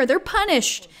disappear. They're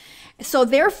punished. So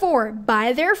therefore,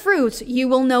 by their fruits, you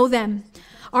will know them.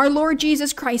 Our Lord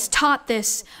Jesus Christ taught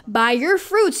this. By your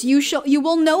fruits, you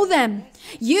will know them.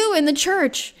 You in the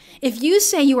church, if you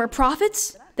say you are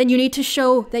prophets, then you need to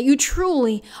show that you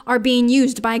truly are being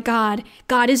used by God.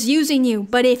 God is using you.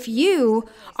 But if you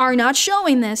are not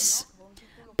showing this,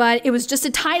 but it was just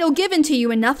a title given to you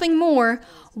and nothing more,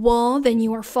 well, then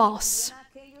you are false.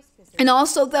 And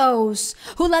also those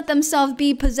who let themselves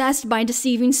be possessed by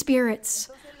deceiving spirits.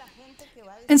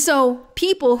 And so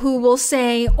people who will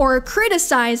say or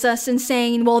criticize us and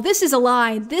saying, well, this is a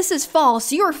lie, this is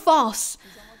false, you're false.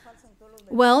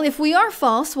 Well, if we are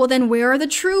false, well, then where are the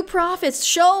true prophets?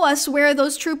 Show us where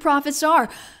those true prophets are,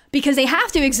 because they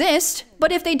have to exist.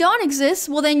 But if they don't exist,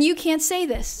 well, then you can't say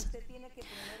this.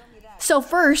 So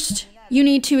first, you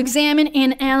need to examine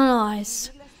and analyze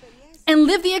and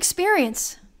live the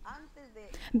experience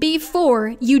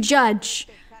before you judge,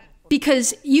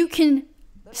 because you can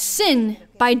sin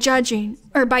by judging,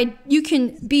 or you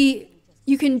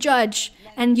can judge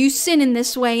and you sin in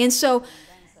this way. And so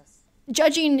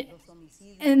judging,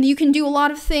 and you can do a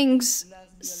lot of things.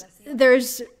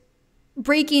 There's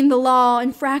breaking the law,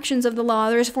 infractions of the law,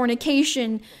 there's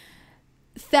fornication,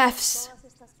 thefts.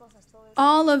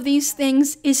 All of these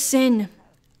things is sin.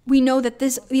 We know that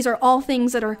these are all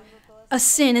things that are a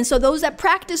sin. And so those that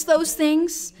practice those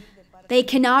things, they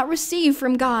cannot receive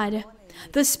from God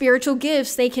the spiritual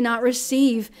gifts. They cannot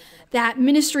receive that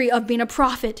ministry of being a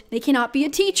prophet. They cannot be a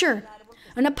teacher,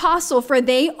 an apostle, for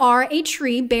they are a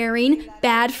tree bearing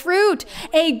bad fruit.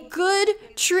 A good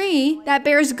tree that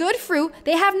bears good fruit,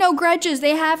 they have no grudges.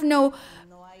 They have no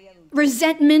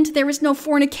resentment. There is no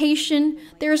fornication.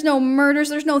 There is no murders.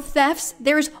 There's no thefts.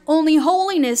 There's only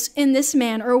holiness in this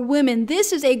man or woman.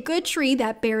 This is a good tree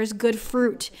that bears good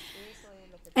fruit.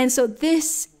 And so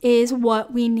this is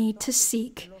what we need to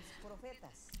seek.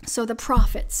 So the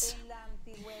prophets.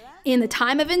 In the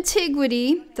time of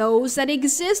antiquity, those that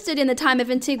existed in the time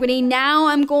of antiquity, now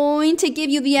I'm going to give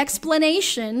you the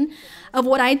explanation of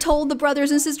what I told the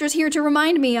brothers and sisters here to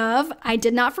remind me of. I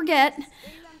did not forget.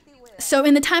 So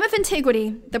in the time of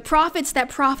antiquity, the prophets that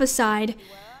prophesied,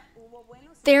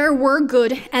 there were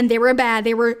good and there were bad.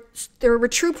 There were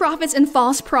true prophets and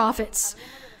false prophets.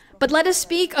 But let us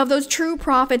speak of those true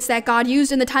prophets that God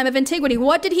used in the time of antiquity.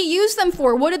 What did he use them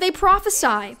for? What did they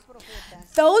prophesy?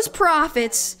 Those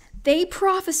prophets, they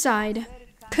prophesied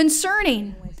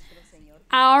concerning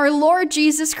our Lord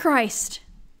Jesus Christ.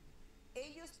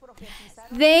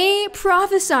 They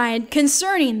prophesied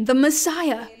concerning the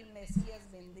Messiah,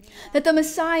 that the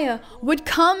Messiah would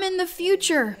come in the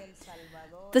future,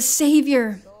 the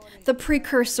Savior, the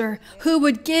precursor, who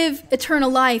would give eternal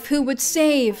life, who would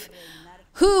save,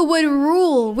 who would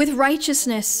rule with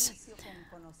righteousness,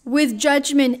 with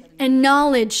judgment and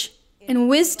knowledge and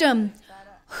wisdom,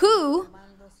 who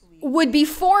would be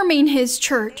forming his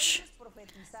church.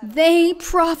 They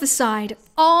prophesied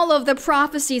all of the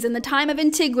prophecies in the time of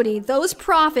antiquity. Those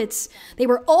prophets, they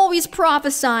were always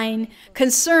prophesying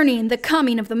concerning the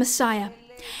coming of the Messiah.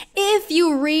 If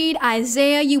you read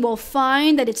Isaiah, you will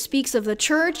find that it speaks of the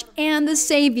church and the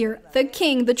Savior, the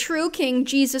King, the true King,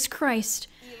 Jesus Christ.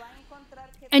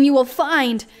 And you will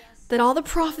find that all the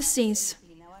prophecies,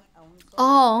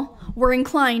 all were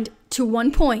inclined to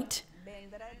one point.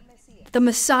 The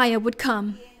Messiah would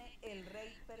come.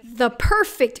 The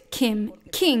perfect king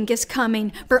is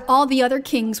coming, for all the other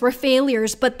kings were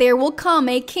failures, but there will come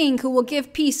a king who will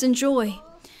give peace and joy.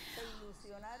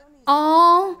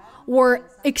 All were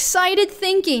excited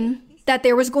thinking that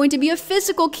there was going to be a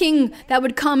physical king that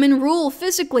would come and rule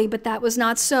physically, but that was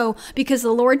not so, because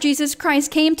the Lord Jesus Christ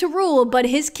came to rule, but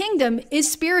his kingdom is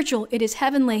spiritual, it is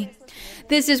heavenly.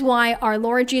 This is why our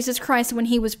Lord Jesus Christ, when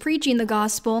he was preaching the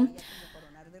gospel,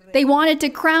 they wanted to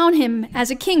crown him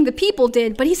as a king, the people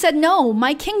did, but he said, no,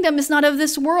 my kingdom is not of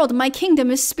this world, my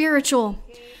kingdom is spiritual.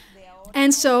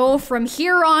 And so from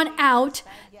here on out,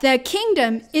 the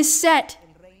kingdom is set,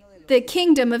 the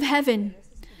kingdom of heaven,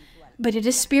 but it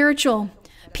is spiritual.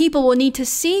 People will need to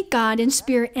seek God in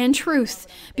spirit and truth,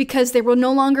 because there will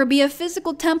no longer be a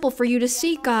physical temple for you to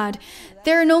seek God.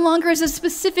 There no longer is a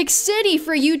specific city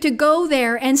for you to go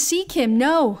there and seek him.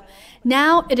 No.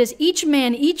 Now it is each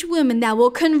man, each woman that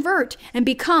will convert and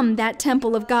become that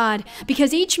temple of God,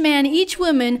 because each man, each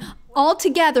woman all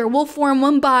together will form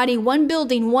one body, one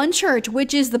building, one church,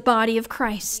 which is the body of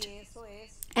Christ.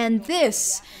 And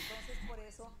this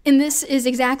is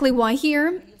exactly why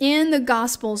here in the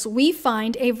Gospels we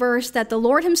find a verse that the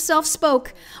Lord himself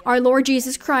spoke. Our Lord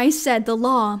Jesus Christ said, the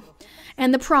law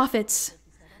and the prophets,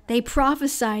 they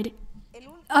prophesied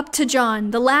up to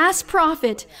John, the last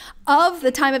prophet of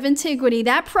the time of antiquity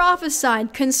that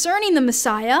prophesied concerning the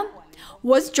Messiah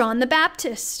was John the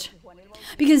Baptist.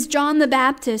 Because John the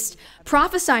Baptist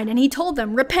prophesied and he told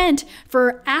them, repent,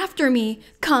 for after me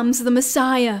comes the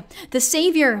Messiah, the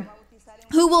Savior,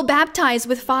 who will baptize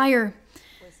with fire.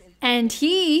 And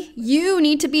you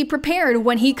need to be prepared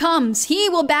when he comes. He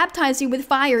will baptize you with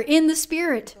fire in the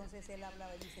Spirit.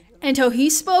 And so he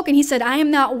spoke and he said, I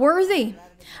am not worthy.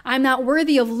 I'm not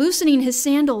worthy of loosening his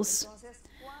sandals.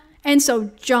 And so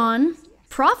John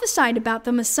prophesied about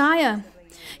the Messiah.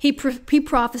 He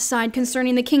prophesied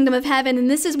concerning the kingdom of heaven. And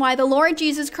this is why the Lord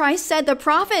Jesus Christ said the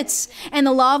prophets and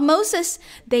the law of Moses,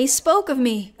 they spoke of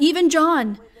me. Even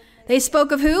John. They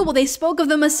spoke of who? Well, they spoke of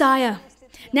the Messiah.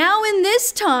 Now in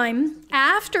this time,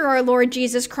 after our Lord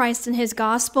Jesus Christ and his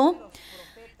gospel,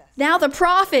 now the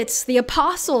prophets, the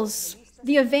apostles,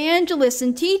 the evangelists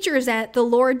and teachers that the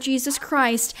Lord Jesus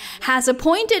Christ has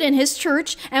appointed in his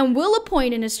church and will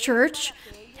appoint in his church,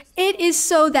 it is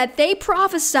so that they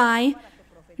prophesy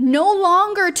no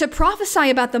longer to prophesy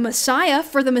about the Messiah,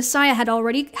 for the Messiah has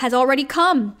already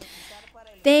come.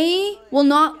 They will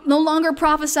no longer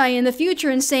prophesy in the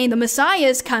future and saying the Messiah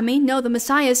is coming. No, the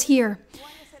Messiah is here.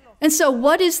 And so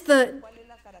what is the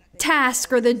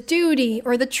task or the duty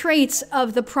or the traits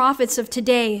of the prophets of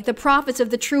today, the prophets of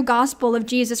the true gospel of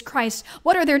Jesus Christ?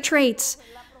 What are their traits?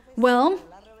 Well,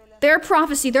 their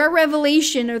prophecy, their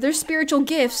revelation, or their spiritual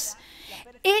gifts,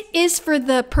 it is for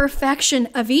the perfection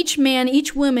of each man,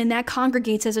 each woman that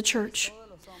congregates as a church.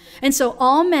 And so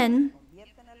all men,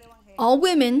 all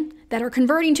women that are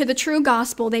converting to the true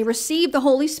gospel, they receive the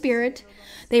Holy Spirit,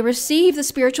 they receive the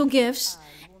spiritual gifts,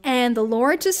 and the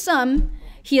Lord to some,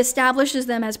 he establishes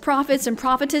them as prophets and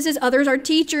prophetesses. Others are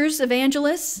teachers,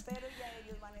 evangelists.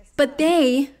 But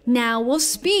they now will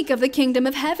speak of the kingdom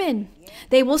of heaven.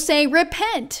 They will say,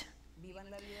 repent.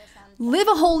 Live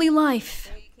a holy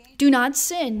life. Do not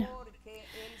sin.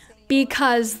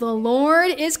 Because the Lord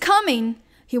is coming.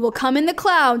 He will come in the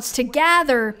clouds to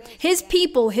gather his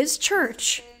people, his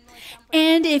church.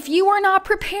 And if you are not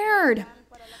prepared,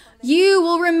 you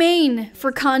will remain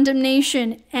for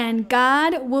condemnation, and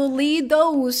God will lead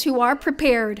those who are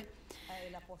prepared.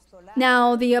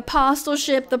 Now, the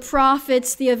apostleship, the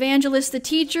prophets, the evangelists, the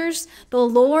teachers, the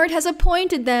Lord has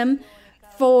appointed them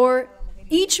for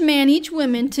each man, each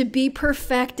woman to be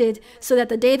perfected, so that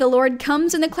the day the Lord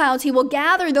comes in the clouds, he will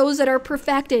gather those that are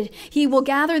perfected. He will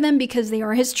gather them because they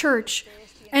are his church.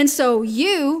 And so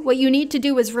what you need to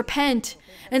do is repent.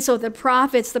 And so the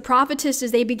prophets, the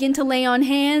prophetesses, they begin to lay on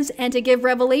hands and to give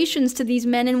revelations to these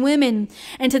men and women.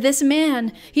 And to this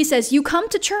man, he says, you come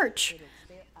to church,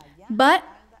 but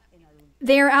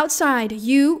they're outside.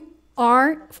 You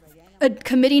are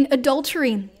committing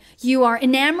adultery. You are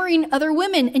enamoring other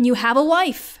women and you have a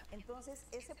wife.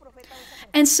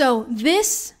 And so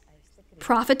this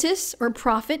prophetess or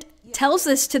prophet tells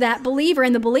this to that believer,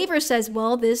 and the believer says,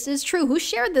 well, this is true. Who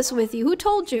shared this with you? Who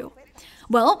told you?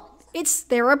 Well,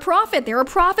 they're a prophet, they're a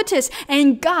prophetess,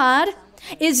 and God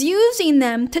is using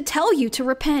them to tell you to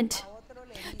repent.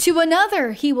 To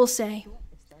another, he will say,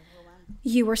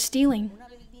 you are stealing.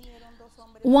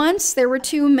 Once there were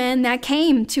two men that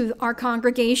came to our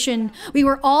congregation. We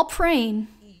were all praying,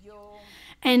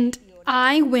 and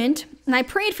I went and I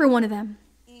prayed for one of them.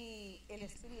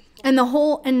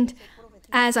 And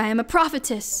as I am a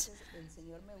prophetess,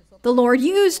 the Lord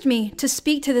used me to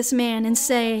speak to this man and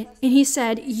he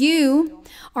said, you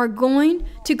are going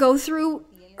to go through,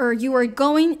 or you are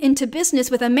going into business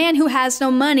with a man who has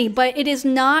no money, but it is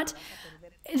not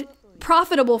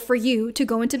profitable for you to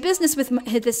go into business with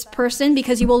this person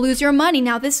because you will lose your money.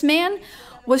 Now, this man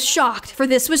was shocked, for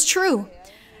this was true.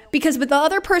 Because with the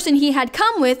other person he had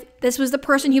come with, this was the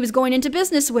person he was going into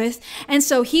business with. And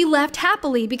so he left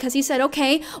happily because he said,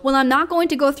 okay, well, I'm not going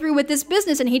to go through with this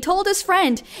business. And he told his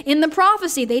friend, in the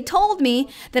prophecy, they told me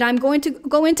that I'm going to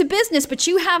go into business, but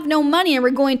you have no money and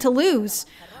we're going to lose.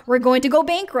 We're going to go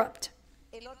bankrupt.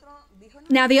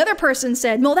 Now the other person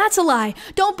said, well, that's a lie.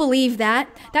 Don't believe that.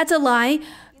 That's a lie.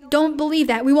 Don't believe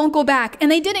that. We won't go back.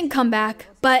 And they didn't come back,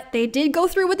 but they did go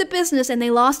through with the business and they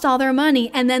lost all their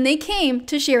money. And then they came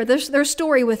to share their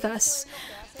story with us.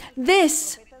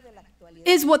 This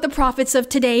is what the prophets of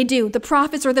today do. The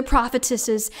prophets or the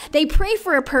prophetesses. They pray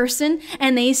for a person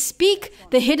and they speak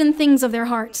the hidden things of their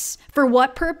hearts. For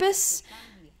what purpose?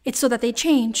 It's so that they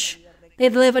change. They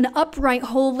live an upright,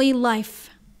 holy life.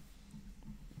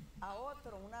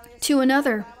 To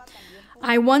another,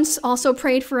 I once also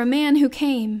prayed for a man who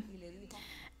came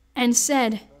and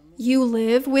said, you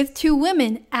live with two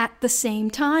women at the same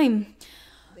time.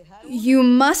 You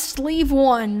must leave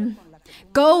one.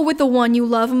 Go with the one you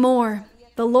love more.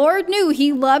 The Lord knew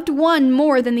he loved one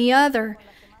more than the other.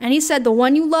 And he said, the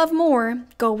one you love more,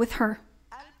 go with her.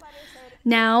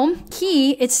 Now,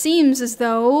 it seems as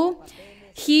though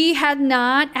he had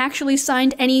not actually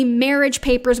signed any marriage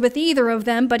papers with either of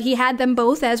them, but he had them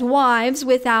both as wives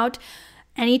without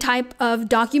any type of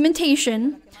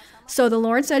documentation. So the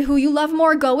Lord said, who you love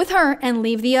more, go with her and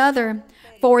leave the other,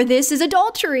 for this is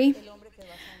adultery.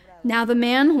 Now the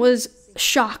man was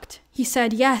shocked. He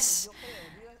said, yes,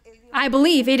 I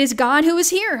believe it is God who is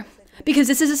here, because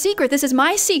this is a secret. This is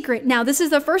my secret. Now this is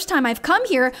the first time I've come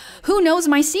here. Who knows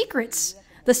my secrets?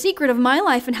 The secret of my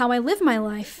life and how I live my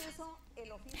life.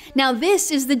 Now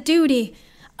this is the duty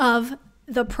of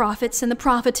the prophets and the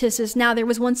prophetesses. Now there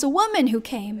was once a woman who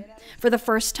came for the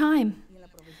first time.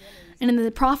 And in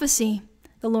the prophecy,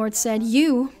 the Lord said,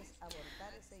 you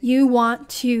want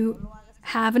to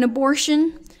have an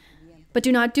abortion, but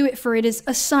do not do it, for it is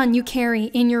a son you carry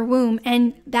in your womb,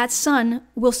 and that son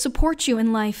will support you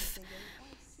in life.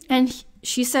 And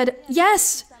she said,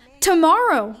 yes,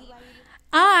 tomorrow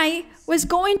I was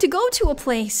going to go to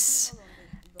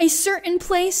a certain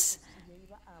place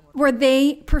where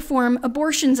they perform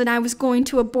abortions, and I was going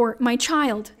to abort my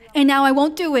child. And now I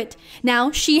won't do it.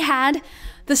 Now she had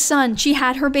the son. She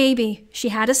had her baby. She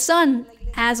had a son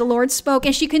as the Lord spoke,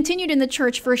 and she continued in the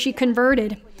church, for she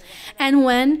converted. And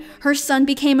when her son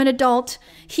became an adult,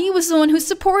 he was the one who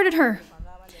supported her.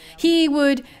 He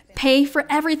would pay for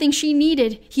everything she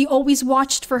needed. He always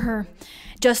watched for her,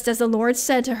 just as the Lord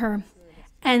said to her.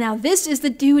 And now this is the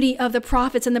duty of the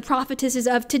prophets and the prophetesses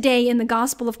of today in the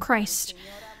gospel of Christ.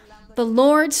 The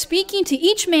Lord speaking to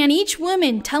each man, each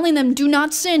woman, telling them, do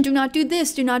not sin, do not do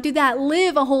this, do not do that,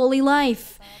 live a holy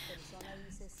life.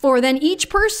 For then each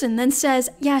person then says,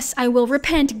 yes, I will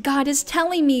repent. God is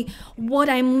telling me what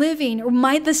I'm living, or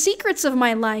the secrets of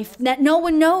my life that no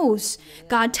one knows.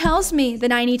 God tells me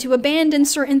that I need to abandon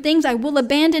certain things. I will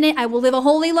abandon it. I will live a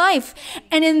holy life.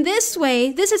 And in this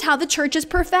way, this is how the church is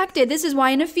perfected. This is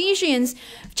why in Ephesians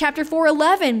chapter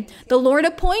 4:11, the Lord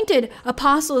appointed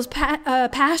apostles,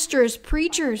 pastors,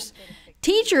 preachers,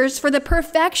 teachers for the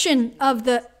perfection of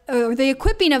the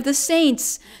equipping of the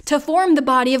saints to form the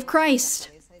body of Christ.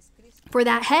 For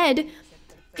that head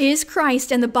is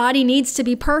Christ, and the body needs to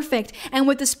be perfect. And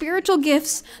with the spiritual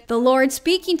gifts, the Lord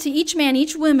speaking to each man,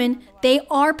 each woman, they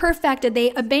are perfected. They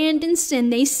abandon sin.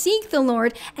 They seek the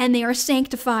Lord, and they are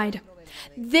sanctified.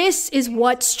 This is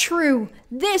what's true.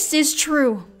 This is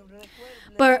true.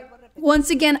 But once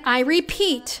again, I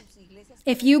repeat,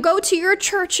 if you go to your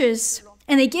churches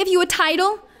and they give you a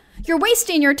title, you're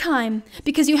wasting your time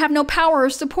because you have no power or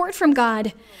support from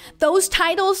God. Those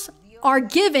titles are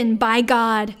given by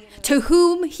God to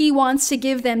whom he wants to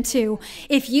give them to.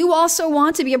 If you also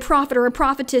want to be a prophet or a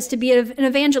prophetess, to be an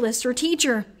evangelist or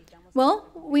teacher, well,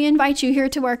 we invite you here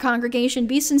to our congregation.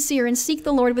 Be sincere and seek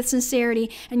the Lord with sincerity,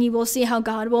 and you will see how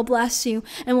God will bless you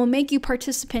and will make you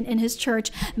participant in his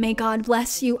church. May God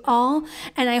bless you all,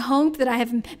 and I hope that I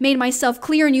have made myself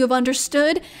clear and you have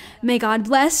understood. May God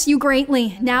bless you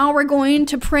greatly. Now we're going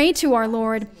to pray to our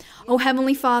Lord. Oh,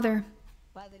 Heavenly Father,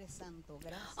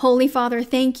 Holy Father,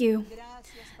 thank you.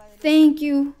 Thank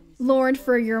you, Lord,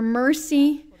 for your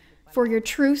mercy, for your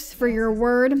truth, for your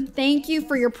word. Thank you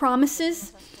for your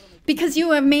promises, because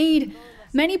you have made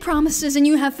many promises and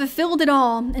you have fulfilled it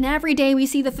all. And every day we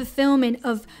see the fulfillment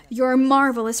of your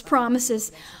marvelous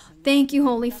promises. Thank you,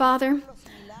 Holy Father,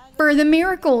 for the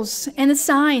miracles and the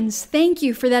signs. Thank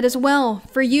you for that as well.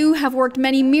 For you have worked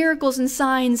many miracles and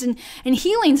signs and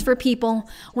healings for people.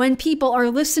 When people are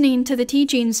listening to the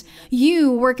teachings,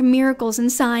 you work miracles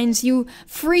and signs. You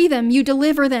free them. You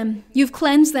deliver them. You've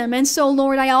cleansed them. And so,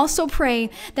 Lord, I also pray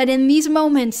that in these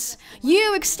moments,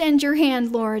 you extend your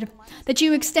hand, Lord, that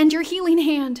you extend your healing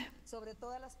hand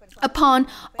upon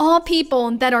all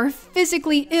people that are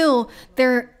physically ill.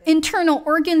 Their internal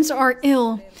organs are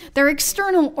ill. Their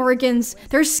external organs,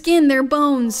 their skin, their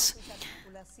bones,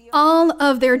 all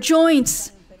of their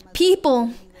joints.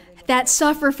 People that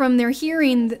suffer from their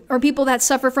hearing or people that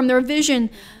suffer from their vision.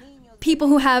 People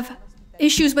who have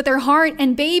issues with their heart,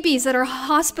 and babies that are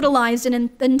hospitalized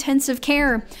in intensive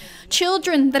care.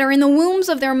 Children that are in the wombs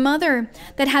of their mother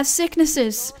that have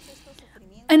sicknesses.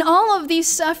 And all of these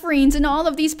sufferings and all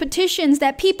of these petitions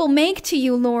that people make to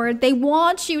you, Lord, they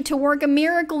want you to work a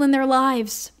miracle in their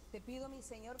lives.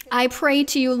 I pray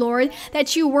to you, Lord,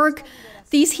 that you work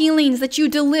these healings, that you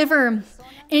deliver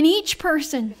in each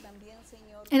person.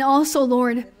 And also,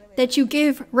 Lord, that you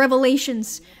give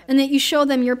revelations and that you show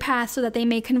them your path so that they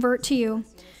may convert to you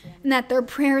and that their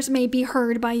prayers may be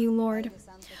heard by you, Lord.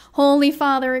 Holy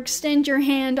Father, extend your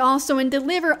hand also and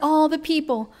deliver all the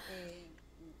people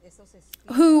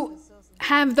who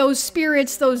have those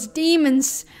spirits, those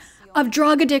demons of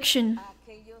drug addiction,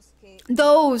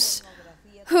 those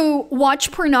who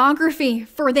watch pornography,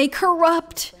 for they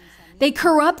corrupt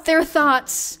their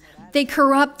thoughts, they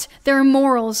corrupt their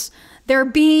morals, their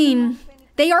being.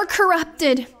 They are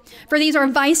corrupted, for these are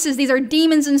vices, these are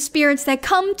demons and spirits that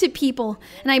come to people.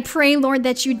 And I pray, Lord,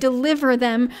 that you deliver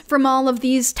them from all of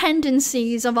these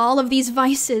tendencies, of all of these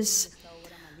vices.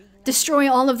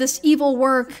 Destroy all of this evil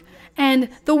work and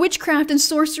the witchcraft and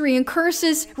sorcery and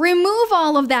curses. Remove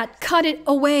all of that. Cut it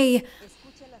away.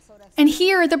 And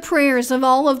hear the prayers of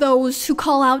all of those who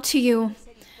call out to you.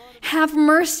 Have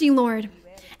mercy, Lord,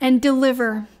 and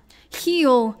deliver.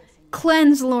 Heal.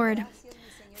 Cleanse, Lord.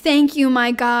 Thank you,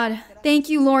 my God. Thank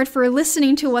you, Lord, for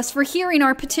listening to us, for hearing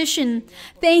our petition.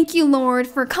 Thank you, Lord,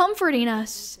 for comforting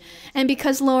us. And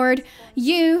because, Lord,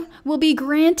 you will be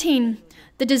granting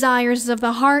the desires of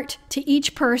the heart to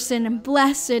each person.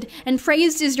 Blessed and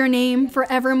praised is your name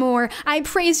forevermore. I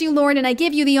praise you, Lord, and I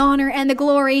give you the honor and the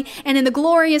glory. And in the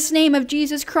glorious name of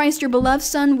Jesus Christ, your beloved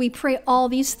Son, we pray all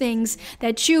these things,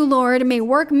 that you, Lord, may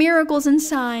work miracles and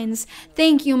signs.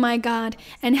 Thank you, my God,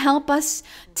 and help us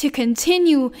to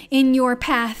continue in your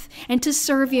path and to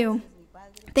serve you.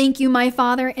 Thank you, my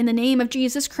Father, in the name of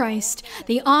Jesus Christ.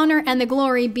 The honor and the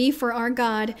glory be for our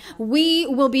God. We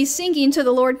will be singing to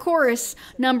the Lord chorus,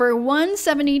 number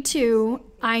 172,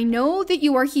 I Know That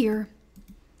You Are Here.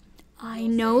 I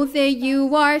know that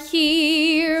you are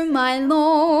here, my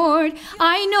Lord.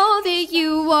 I know that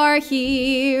you are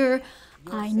here.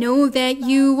 I know that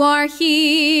you are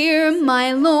here,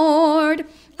 my Lord.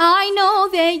 I know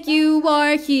that you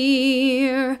are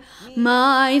here.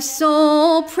 My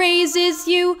soul praises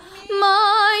you,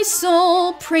 my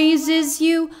soul praises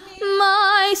you,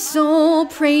 my soul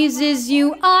praises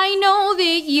you. I know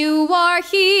that you are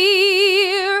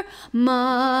here.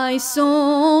 My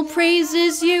soul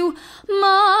praises you,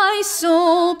 my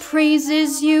soul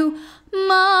praises you,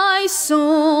 my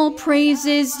soul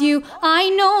praises you. I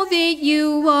know that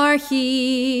you are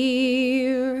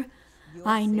here.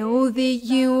 I know that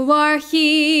you are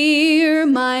here,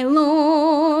 my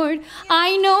Lord.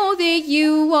 I know that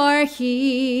you are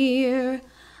here.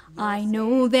 I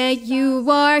know that you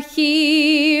are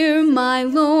here, my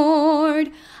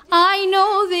Lord. I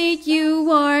know that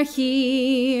you are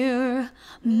here.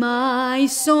 My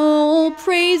soul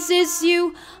praises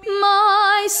you,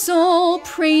 my soul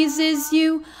praises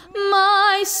you,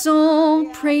 my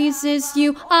soul praises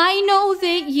you. I know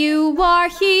that you are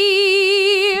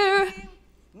here.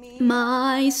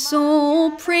 My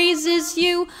soul praises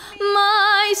you,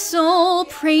 my soul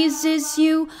praises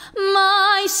you,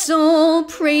 my soul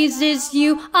praises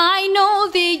you. I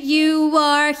know that you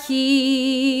are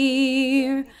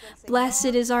here.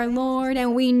 Blessed is our Lord,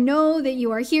 and we know that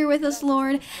you are here with us,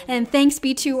 Lord. And thanks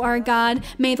be to our God.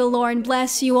 May the Lord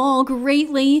bless you all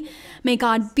greatly. May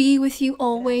God be with you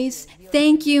always.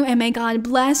 Thank you, and may God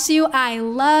bless you. I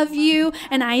love you,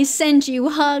 and I send you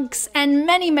hugs and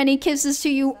many, many kisses to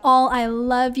you all. I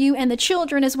love you, and the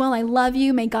children as well. I love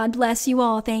you. May God bless you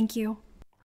all. Thank you.